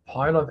was a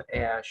pile of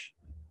ash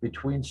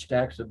between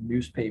stacks of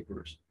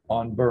newspapers,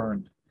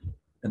 unburned.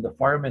 And the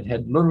firemen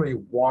had literally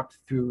walked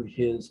through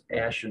his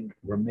ashen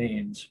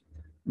remains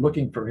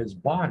looking for his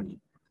body.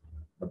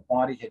 The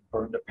body had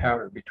burned to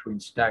powder between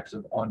stacks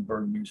of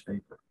unburned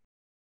newspaper.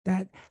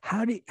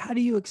 How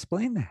do you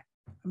explain that?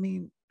 I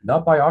mean,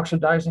 not by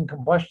oxidizing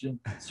combustion,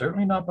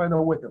 certainly not by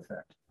the wick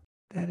effect.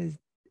 That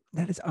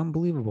is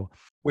unbelievable.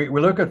 We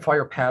look at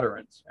fire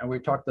patterns, and we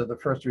talk to the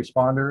first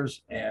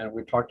responders, and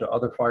we talk to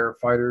other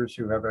firefighters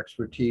who have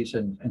expertise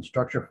in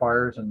structure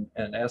fires,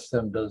 and ask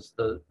them,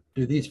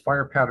 do these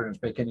fire patterns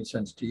make any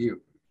sense to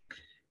you?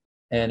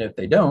 And if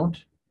they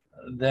don't,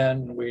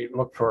 then we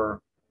look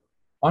for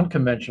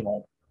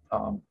unconventional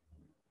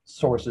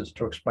sources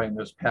to explain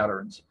those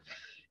patterns.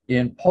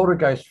 In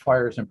poltergeist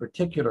fires in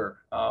particular,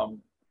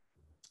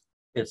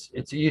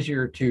 it's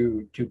easier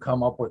to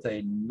come up with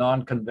a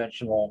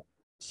non-conventional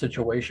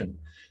situation.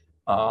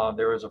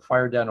 There was a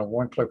fire down in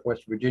Warncliffe,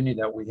 West Virginia,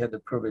 that we had the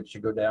privilege to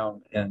go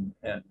down and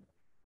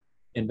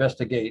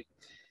investigate.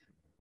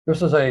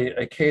 This is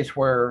a case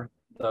where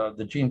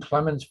the Gene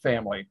Clemens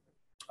family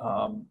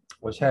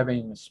was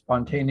having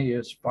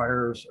spontaneous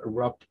fires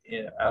erupt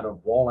out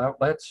of wall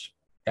outlets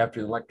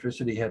after the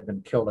electricity had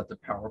been killed at the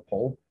power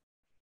pole,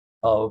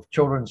 of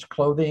children's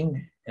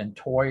clothing and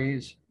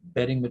toys,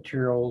 bedding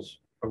materials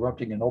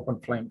erupting in open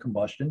flame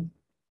combustion.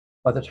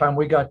 By the time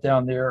we got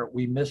down there,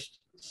 we missed,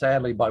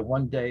 sadly, by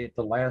one day,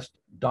 the last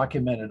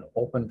documented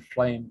open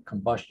flame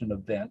combustion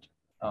event.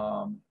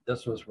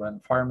 This was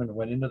when firemen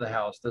went into the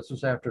house. This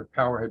was after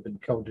power had been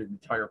killed to the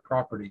entire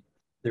property.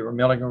 They were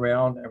milling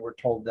around and were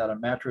told that a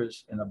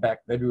mattress in a back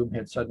bedroom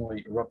had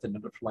suddenly erupted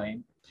into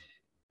flame.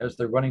 As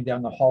they're running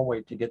down the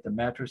hallway to get the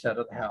mattress out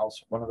of the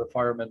house, one of the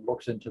firemen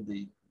looks into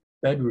the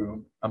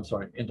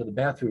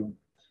bathroom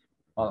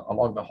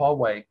along the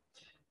hallway,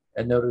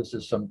 and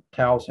notices some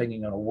towels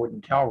hanging on a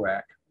wooden towel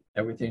rack.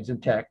 Everything's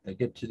intact. They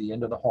get to the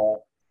end of the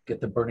hall,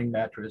 get the burning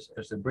mattress.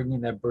 As they're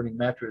bringing that burning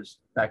mattress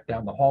back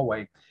down the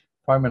hallway,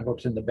 fireman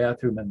looks in the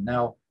bathroom, and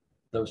now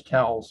those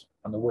towels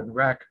on the wooden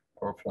rack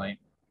are aflame.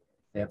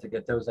 They have to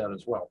get those out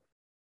as well.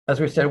 As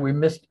we said, we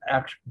missed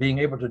being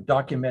able to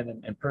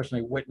document and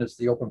personally witness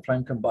the open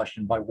flame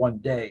combustion by one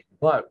day.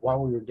 But while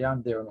we were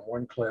down there in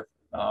Warncliffe,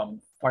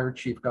 fire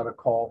chief got a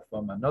call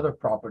from another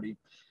property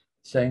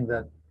saying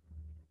that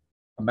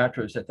a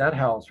mattress at that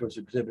house was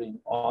exhibiting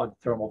odd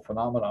thermal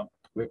phenomena.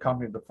 We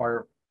accompanied the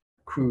fire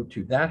crew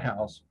to that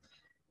house,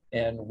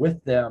 and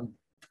with them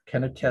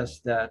can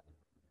attest that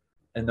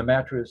in the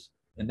mattress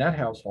in that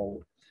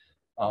household,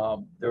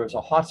 there was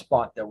a hot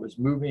spot that was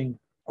moving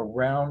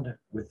around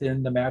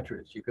within the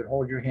mattress. You could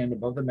hold your hand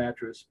above the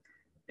mattress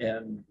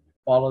and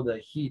follow the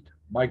heat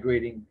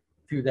migrating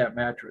through that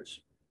mattress.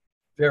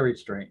 Very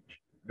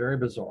strange, very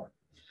bizarre.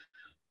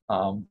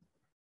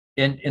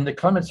 In the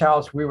Clemens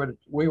house,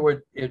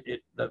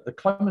 the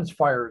Clemens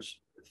fires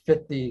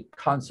fit the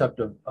concept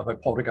of a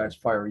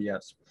poltergeist fire,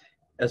 yes.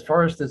 As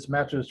far as this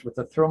mattress with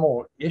the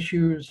thermal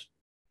issues,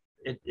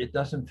 it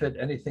doesn't fit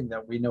anything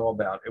that we know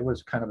about. It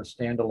was kind of a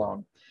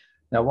standalone.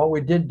 Now, what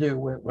we did do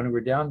when we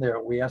were down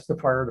there, we asked the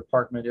fire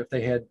department if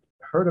they had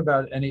heard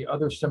about any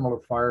other similar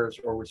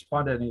fires or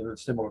responded to any other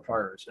similar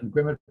fires. And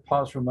Grimmett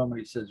paused for a moment.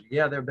 He says,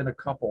 yeah, there have been a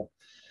couple.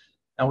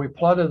 And we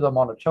plotted them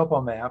on a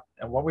topo map.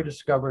 And what we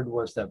discovered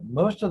was that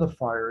most of the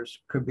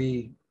fires could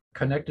be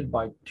connected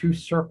by two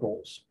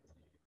circles,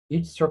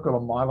 each circle a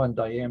mile in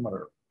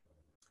diameter.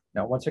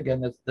 Now, once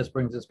again, this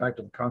brings us back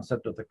to the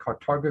concept of the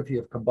cartography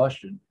of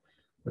combustion.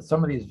 That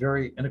some of these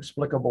very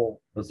inexplicable,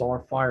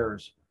 bizarre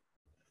fires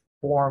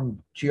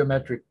form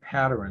geometric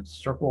patterns,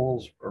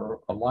 circles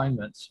or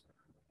alignments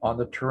on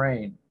the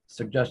terrain,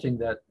 suggesting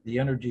that the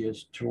energy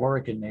is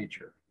telluric in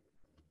nature.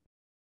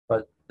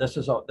 But this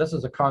is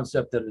a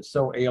concept that is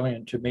so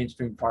alien to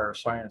mainstream fire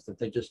science that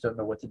they just don't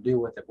know what to do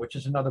with it, which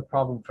is another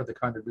problem for the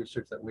kind of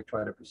research that we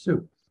try to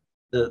pursue.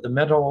 The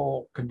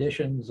mental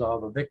conditions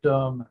of a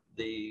victim,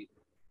 the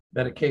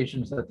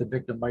medications that the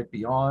victim might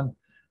be on,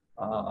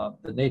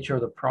 the nature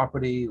of the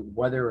property,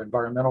 weather,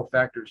 environmental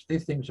factors,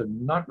 these things are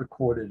not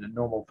recorded in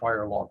normal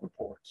fire log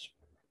reports.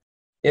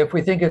 If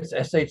we think it's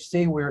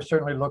SHC, we're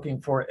certainly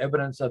looking for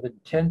evidence of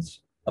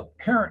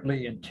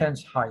apparently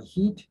intense high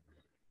heat,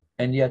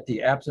 and yet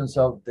the absence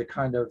of the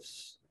kind of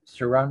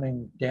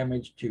surrounding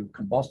damage to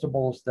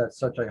combustibles that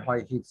such a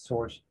high heat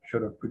source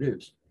should have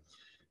produced.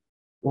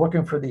 We're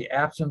looking for the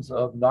absence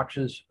of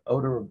noxious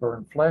odor of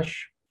burned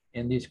flesh,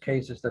 in these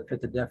cases that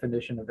fit the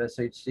definition of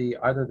SHC,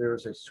 either there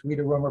is a sweet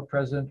aroma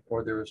present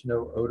or there is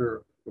no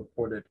odor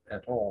reported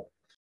at all.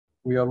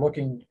 We are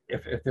looking,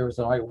 if there was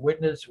an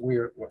eyewitness,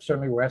 we're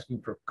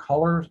asking for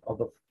colors of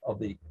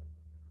the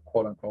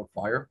quote unquote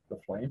fire, the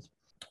flames.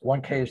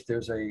 One case,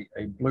 there's a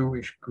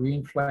bluish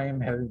green flame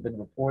having been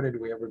reported.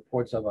 We have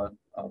reports of a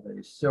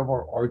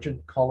silver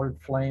argent colored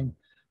flame,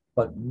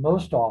 but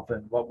most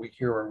often what we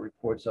hear are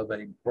reports of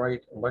a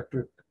bright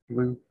electric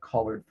blue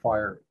colored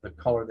fire, the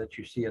color that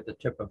you see at the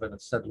tip of an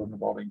acetylene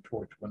welding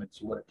torch when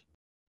it's lit.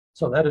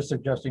 So that is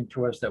suggesting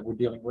to us that we're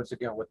dealing once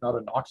again with not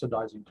an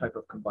oxidizing type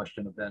of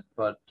combustion event,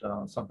 but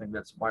something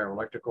that's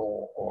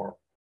bioelectrical or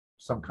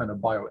some kind of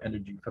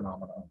bioenergy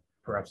phenomenon,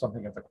 perhaps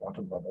something at the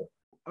quantum level.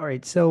 All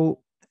right. So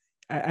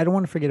I don't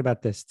want to forget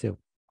about this too.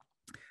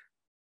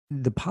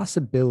 The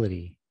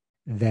possibility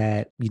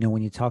that,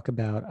 when you talk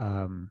about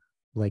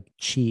like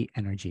chi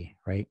energy,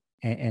 right?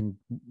 And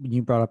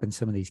you brought up in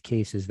some of these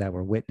cases that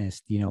were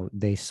witnessed,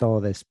 they saw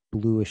this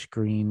bluish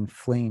green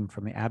flame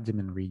from the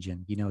abdomen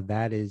region.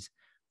 That is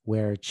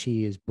where chi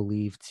is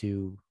believed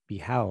to be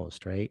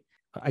housed, right?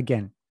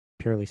 Again,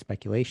 purely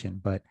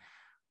speculation, but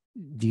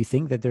do you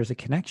think that there's a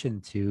connection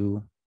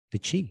to the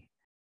chi?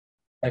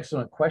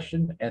 Excellent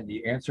question. And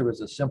the answer is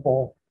a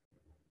simple,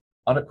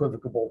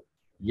 unequivocal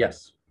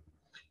yes.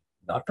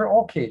 Not for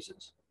all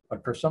cases,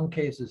 but for some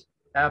cases,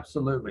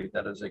 absolutely.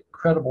 That is a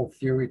credible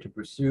theory to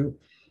pursue.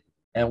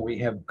 And we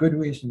have good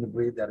reason to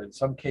believe that in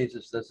some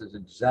cases, this is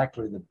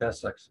exactly the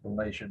best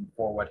explanation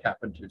for what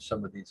happened to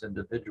some of these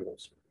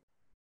individuals.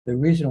 The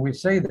reason we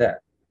say that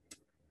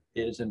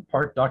is in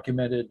part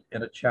documented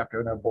in a chapter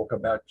in our book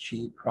about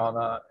chi,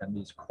 prana, and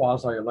these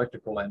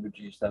quasi-electrical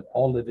energies that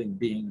all living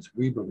beings,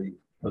 we believe,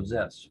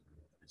 possess.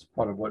 It's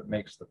part of what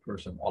makes the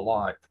person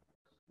alive.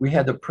 We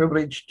had the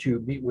privilege to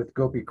meet with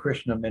Gopi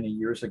Krishna many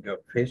years ago,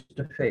 face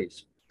to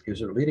face. He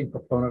was a leading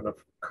proponent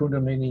of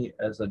Kundalini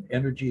as an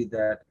energy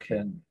that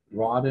can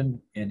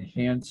broaden,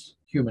 enhance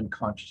human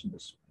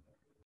consciousness.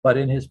 But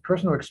in his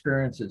personal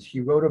experiences, he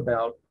wrote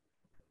about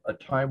a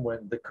time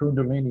when the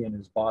Kundalini in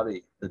his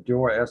body, the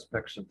dual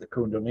aspects of the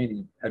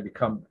Kundalini, had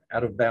become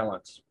out of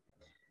balance.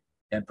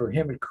 And for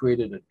him, it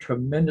created a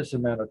tremendous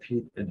amount of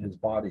heat in his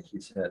body, he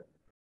said.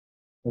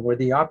 And with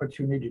the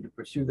opportunity to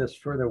pursue this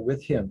further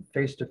with him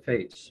face to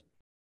face,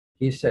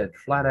 he said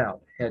flat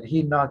out, had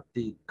he not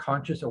the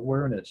conscious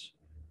awareness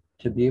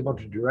to be able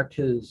to direct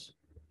his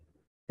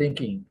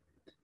thinking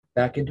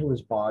back into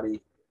his body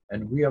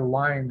and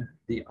realign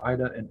the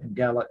Ida and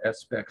Pingala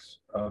aspects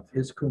of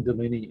his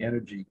Kundalini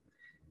energy,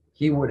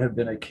 he would have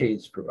been a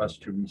case for us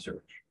to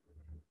research.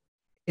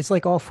 It's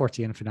like all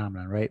Fortean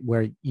phenomenon, right?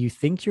 Where you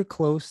think you're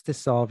close to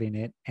solving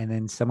it, and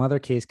then some other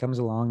case comes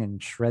along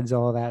and shreds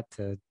all that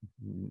to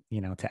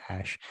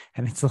ash.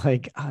 And it's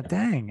like, oh,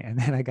 dang. And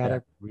then I got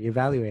to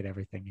reevaluate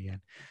everything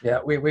again. Yeah,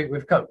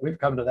 we've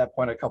come to that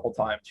point a couple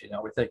times.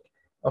 We think,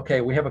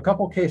 okay, we have a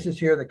couple cases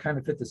here that kind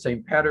of fit the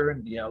same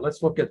pattern.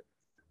 Let's look at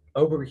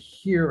over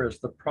here as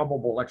the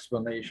probable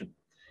explanation.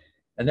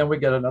 And then we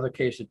get another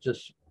case that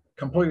just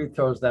completely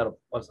throws that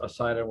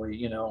aside,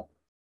 and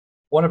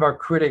one of our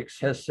critics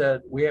has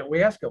said,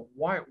 we ask him,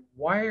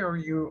 why are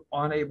you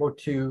unable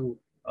to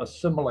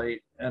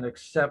assimilate and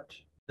accept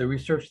the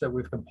research that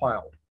we've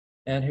compiled?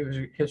 And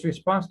his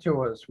response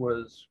to us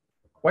was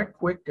quite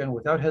quick and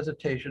without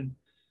hesitation.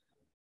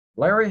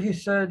 Larry, he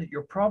said,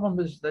 your problem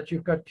is that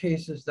you've got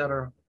cases that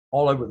are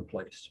all over the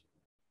place.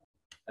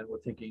 And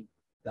we're thinking,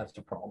 that's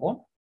the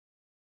problem?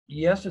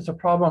 Yes, it's a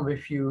problem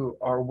if you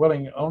are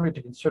willing only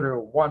to consider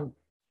one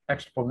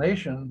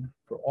explanation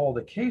for all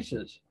the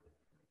cases.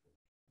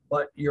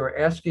 But you're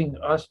asking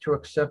us to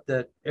accept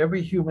that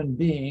every human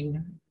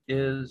being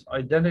is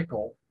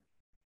identical,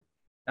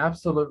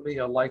 absolutely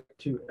alike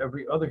to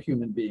every other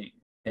human being.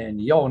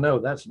 And y'all know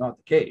that's not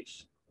the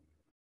case.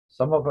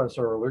 Some of us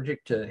are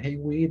allergic to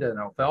hayweed and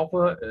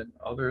alfalfa, and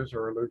others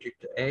are allergic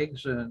to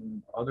eggs,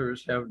 and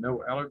others have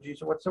no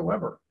allergies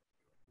whatsoever.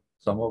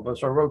 Some of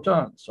us are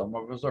rotund, some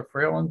of us are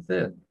frail and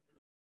thin.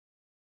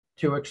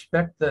 To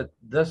expect that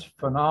this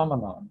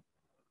phenomenon,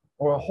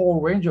 or a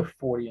whole range of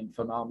Fortean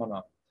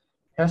phenomena,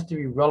 has to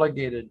be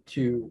relegated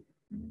to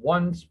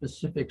one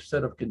specific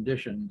set of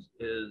conditions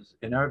is,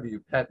 in our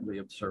view, patently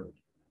absurd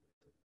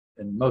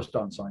and most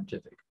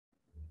unscientific,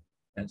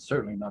 and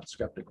certainly not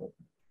skeptical.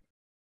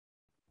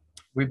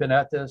 We've been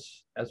at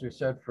this, as we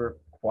said, for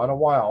quite a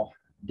while.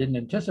 Didn't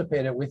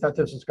anticipate it. We thought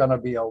this was going to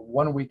be a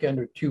 1 weekend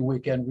or 2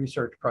 weekend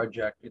research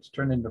project. It's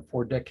turned into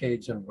 4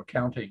 decades and we're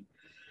counting.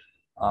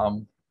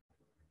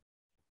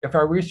 If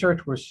our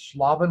research was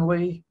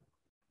slovenly,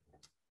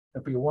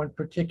 if we weren't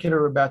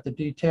particular about the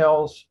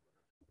details,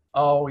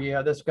 oh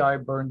yeah, this guy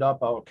burned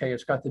up, okay,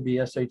 it's got to be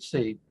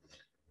SHC.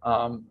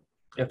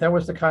 If that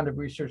was the kind of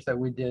research that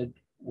we did,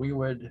 we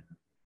would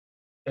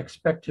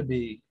expect to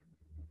be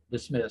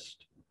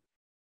dismissed.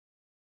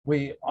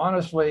 We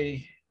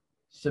honestly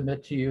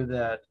submit to you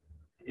that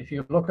if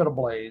you look at a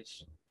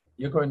blaze,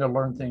 you're going to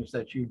learn things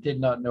that you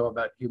did not know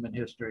about human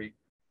history,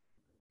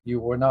 you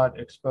were not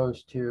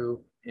exposed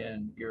to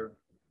in your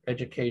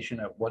education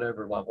at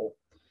whatever level.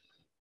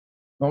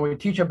 When we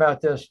teach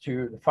about this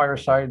to the fire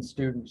science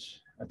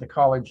students at the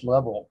college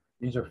level,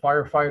 these are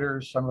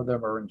firefighters. Some of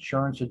them are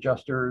insurance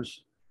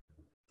adjusters.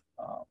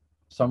 Uh,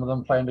 some of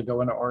them plan to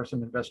go into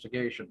arson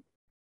investigation.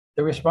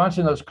 The response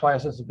in those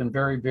classes has been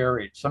very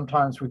varied.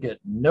 Sometimes we get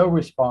no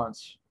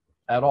response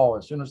at all.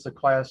 As soon as the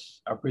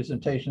class, our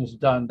presentation is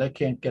done, they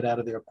can't get out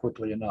of there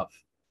quickly enough.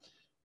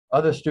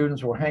 Other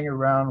students will hang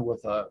around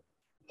with a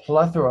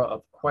plethora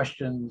of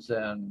questions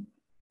and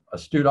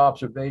astute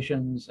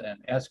observations and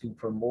asking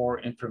for more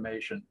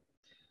information.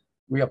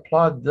 We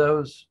applaud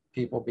those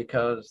people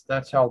because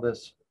that's how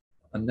this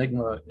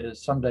enigma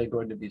is someday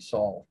going to be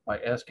solved, by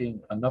asking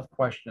enough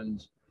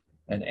questions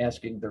and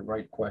asking the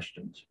right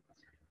questions.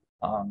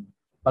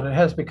 But it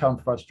has become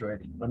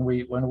frustrating when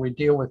we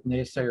deal with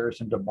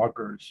naysayers and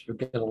debunkers who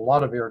get a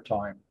lot of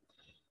airtime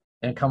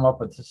and come up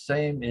with the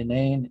same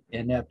inane,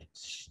 inept,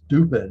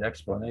 stupid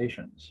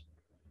explanations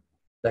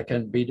that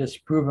can be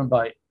disproven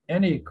by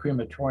any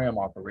crematorium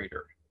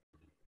operator.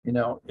 You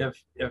know,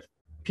 if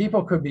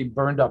people could be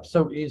burned up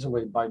so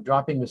easily by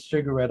dropping a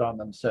cigarette on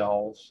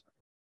themselves,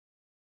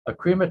 a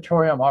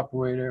crematorium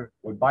operator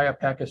would buy a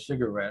pack of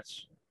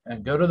cigarettes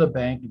and go to the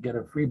bank and get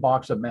a free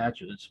box of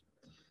matches,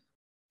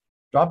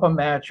 drop a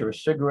match or a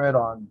cigarette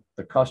on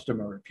the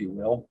customer, if you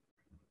will,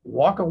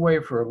 walk away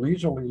for a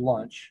leisurely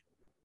lunch,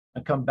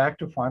 and come back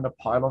to find a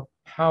pile of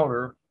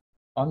powder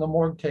on the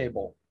morgue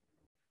table.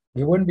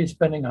 You wouldn't be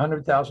spending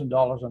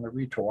 $100,000 on a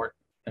retort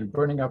and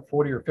burning up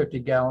 40 or 50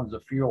 gallons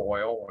of fuel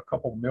oil or a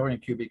couple million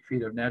cubic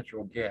feet of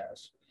natural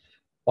gas,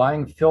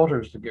 buying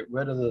filters to get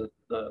rid of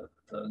the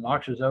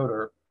noxious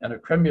odor and a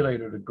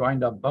cremulator to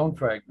grind up bone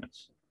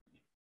fragments.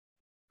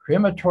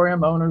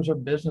 Crematorium owners are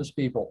business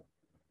people.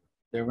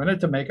 They're in it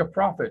to make a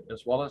profit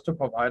as well as to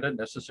provide a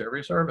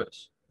necessary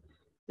service.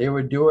 They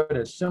would do it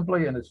as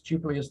simply and as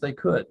cheaply as they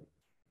could.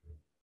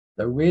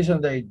 The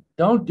reason they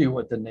don't do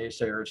what the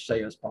naysayers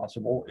say is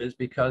possible is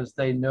because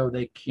they know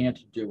they can't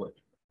do it.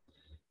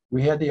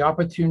 We had the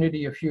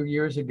opportunity a few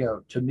years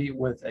ago to meet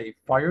with a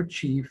fire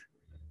chief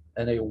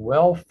and a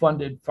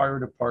well-funded fire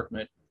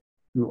department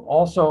who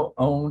also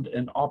owned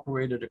and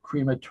operated a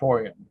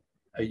crematorium,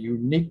 a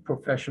unique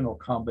professional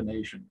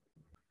combination.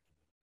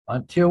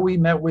 Until we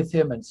met with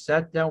him and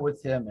sat down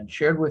with him and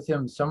shared with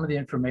him some of the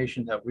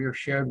information that we have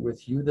shared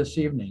with you this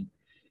evening,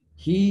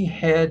 he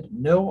had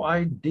no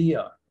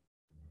idea,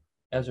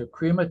 as a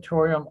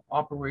crematorium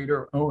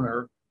operator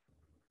owner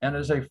and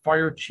as a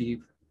fire chief,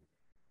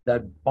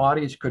 that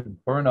bodies could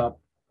burn up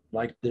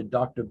like did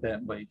Dr.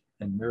 Bentley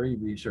and Mary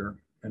Reeser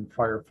and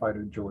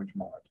firefighter George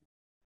Mott.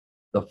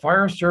 The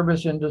fire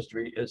service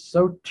industry is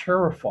so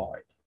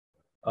terrified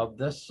of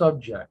this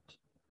subject,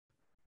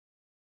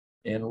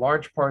 in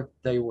large part,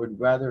 they would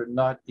rather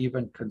not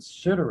even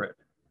consider it,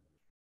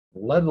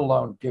 let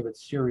alone give it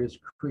serious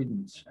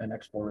credence and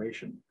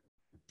exploration.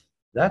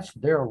 That's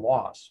their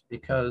loss,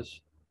 because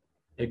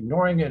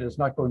ignoring it is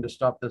not going to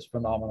stop this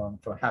phenomenon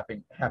from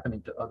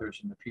happening to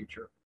others in the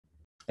future.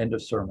 End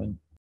of sermon.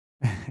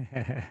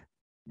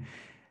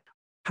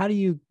 How do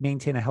you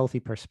maintain a healthy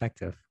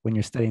perspective when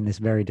you're studying this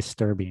very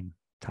disturbing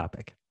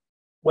topic?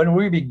 When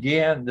we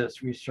began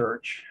this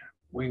research,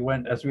 we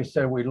went, as we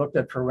said, we looked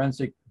at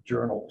forensic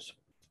journals,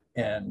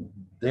 and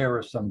there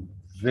are some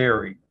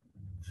very,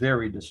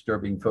 very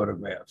disturbing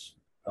photographs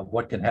of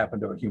what can happen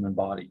to a human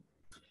body.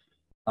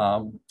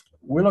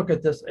 We look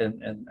at this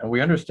and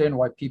we understand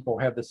why people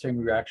have the same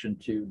reaction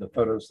to the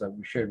photos that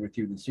we shared with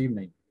you this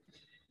evening.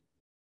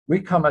 We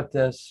come at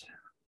this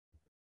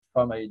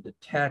from a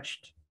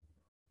detached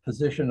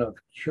position of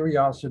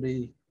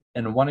curiosity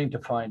and wanting to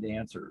find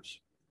answers.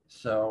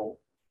 So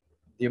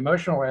the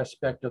emotional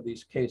aspect of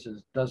these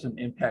cases doesn't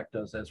impact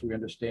us as we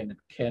understand it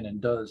can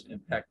and does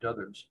impact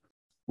others.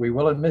 We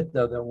will admit,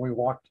 though, that when we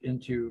walked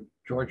into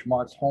George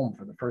Mott's home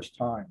for the first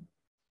time,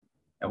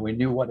 and we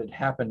knew what had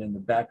happened in the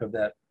back of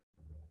that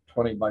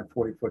 20 by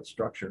 40 foot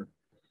structure,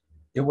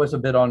 it was a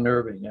bit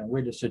unnerving. And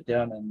we had to sit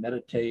down and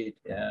meditate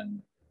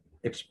and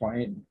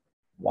explain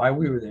why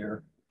we were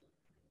there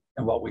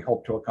and what we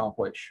hoped to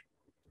accomplish.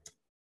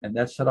 And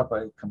that set up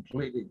a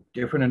completely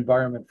different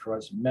environment for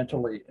us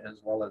mentally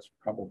as well as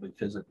probably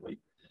physically.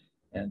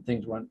 And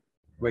things went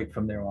great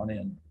from there on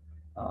in.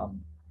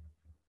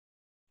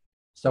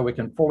 So we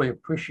can fully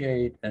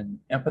appreciate and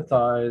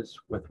empathize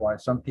with why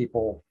some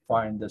people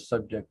find this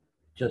subject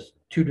just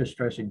too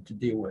distressing to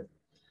deal with.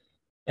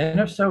 And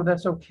if so,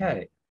 that's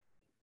okay.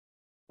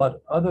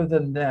 But other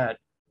than that,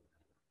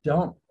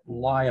 don't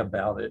lie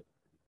about it.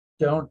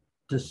 Don't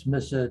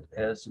dismiss it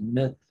as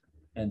myth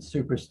and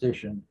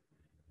superstition,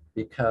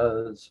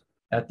 because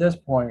at this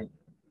point,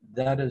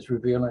 that is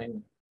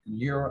revealing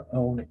your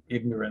own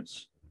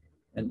ignorance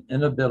and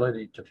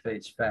inability to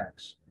face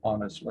facts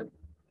honestly.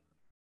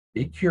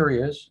 Be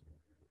curious,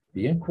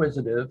 be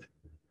inquisitive,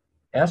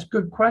 ask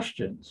good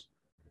questions,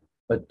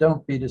 but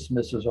don't be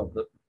dismissive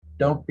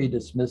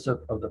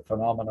of the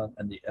phenomenon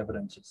and the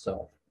evidence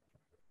itself.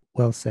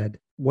 Well said.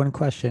 One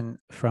question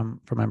from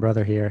my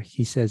brother here.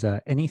 He says,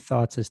 any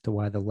thoughts as to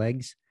why the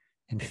legs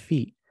and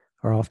feet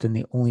are often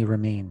the only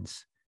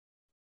remains?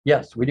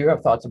 Yes, we do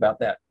have thoughts about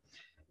that.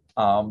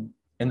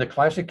 In the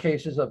classic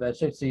cases of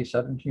SHC,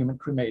 sudden human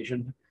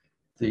cremation,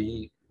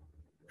 the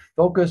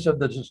focus of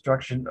the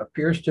destruction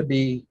appears to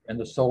be in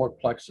the solar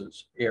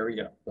plexus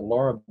area, the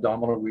lower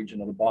abdominal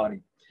region of the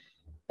body.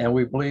 And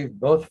we believe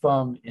both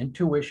from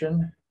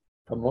intuition,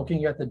 from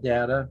looking at the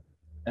data,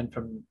 and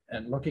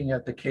looking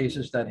at the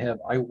cases that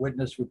have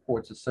eyewitness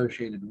reports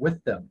associated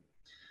with them,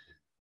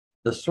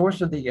 the source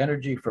of the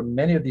energy from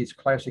many of these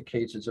classic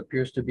cases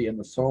appears to be in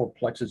the solar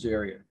plexus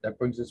area. That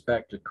brings us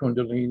back to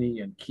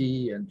Kundalini and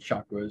Ki and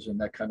chakras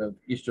and that kind of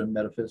Eastern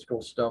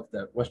metaphysical stuff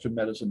that Western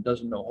medicine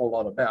doesn't know a whole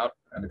lot about,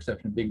 an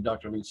exception being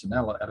Dr. Lee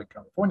Sanella out of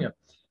California.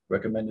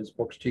 Recommend his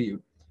books to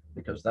you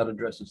because that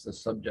addresses the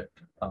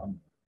subject.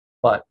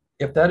 But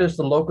if that is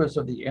the locus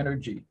of the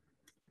energy,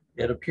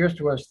 it appears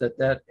to us that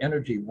that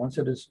energy, once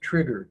it is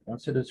triggered,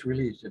 once it is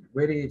released, it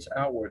radiates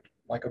outward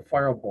like a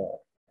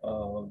fireball,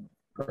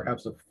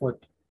 perhaps a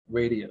foot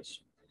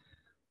radius.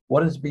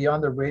 What is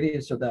beyond the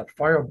radius of that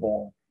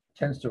fireball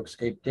tends to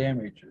escape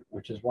damage,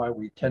 which is why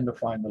we tend to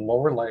find the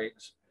lower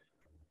legs,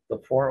 the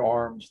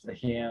forearms, the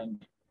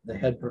hand, the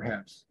head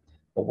perhaps.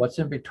 But what's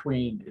in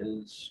between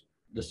is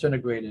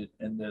disintegrated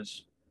in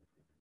this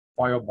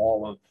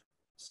fireball of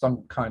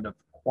some kind of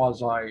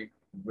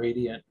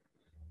quasi-radiant,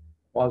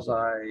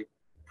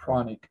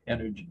 quasi-pranic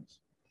energies.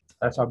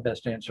 That's our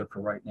best answer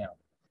for right now.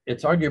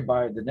 It's argued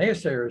by the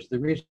naysayers, the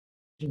reason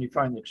you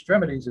find the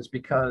extremities is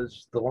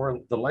because the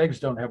legs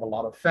don't have a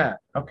lot of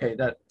fat. Okay,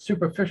 that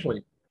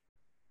superficially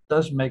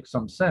does make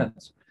some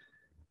sense,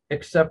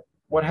 except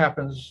what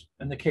happens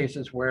in the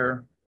cases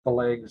where the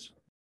legs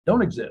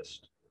don't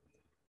exist?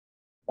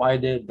 Why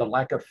did the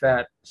lack of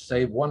fat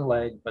save one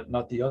leg but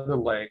not the other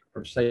leg,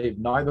 or save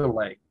neither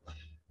leg?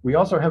 We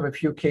also have a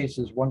few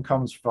cases. One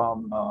comes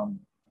from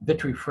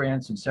Vitry,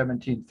 France in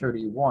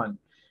 1731,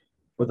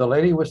 where the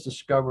lady was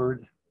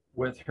discovered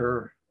with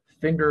her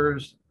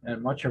fingers and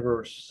much of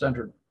her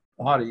centered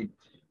body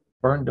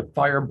burned to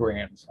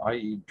firebrands,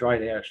 i.e.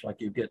 dried ash,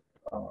 like you get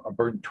a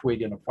burned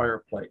twig in a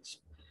fireplace.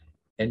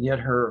 And yet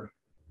her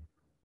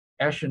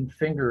ashen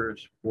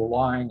fingers were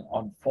lying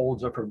on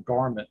folds of her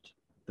garment,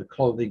 the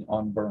clothing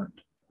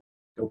unburned.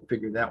 Go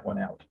figure that one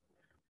out.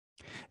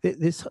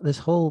 This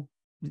whole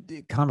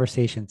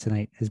conversation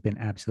tonight has been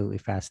absolutely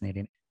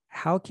fascinating.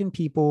 How can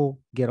people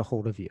get a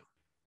hold of you?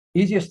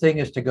 Easiest thing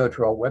is to go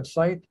to our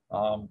website,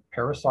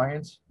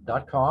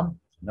 parascience.com.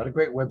 Not a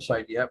great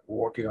website yet. We're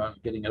working on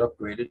getting it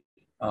upgraded,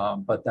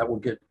 but that will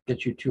get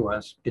you to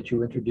us, get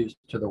you introduced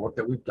to the work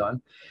that we've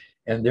done.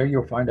 And there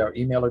you'll find our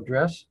email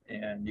address,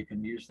 and you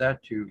can use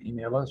that to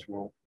email us.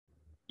 We're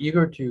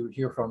eager to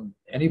hear from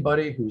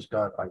anybody who's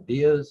got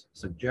ideas,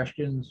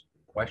 suggestions,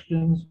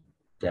 questions,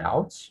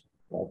 doubts,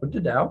 open to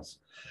doubts,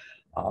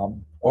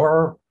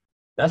 or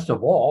best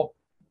of all,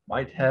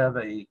 might have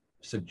a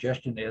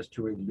suggestion as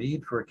to a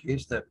lead for a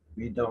case that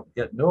we don't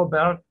yet know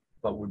about,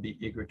 but would be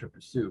eager to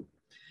pursue.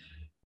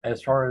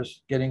 As far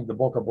as getting the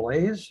book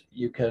ablaze,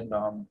 you can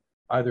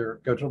either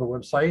go to the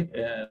website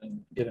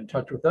and get in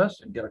touch with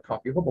us and get a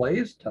copy of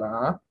Ablaze,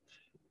 ta-da,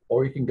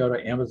 or you can go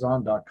to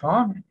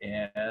Amazon.com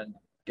and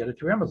get it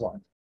through Amazon.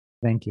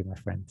 Thank you, my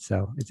friend.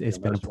 So it's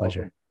been a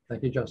pleasure. Welcome.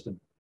 Thank you, Justin.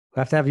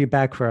 We'll have to have you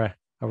back for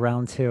a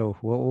round two.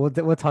 We'll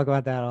talk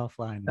about that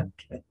offline and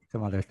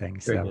some other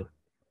things. Very so, good.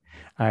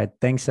 All right.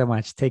 Thanks so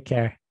much. Take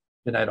care.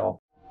 Good night,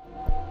 all.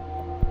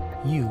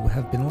 You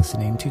have been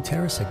listening to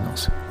Terror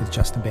Signals with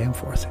Justin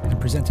Bamforth and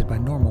presented by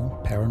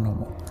Normal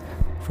Paranormal.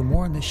 For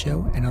more on this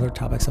show and other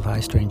topics of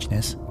high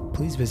strangeness,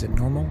 please visit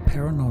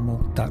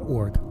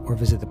normalparanormal.org or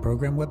visit the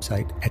program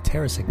website at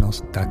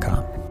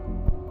terrorsignals.com.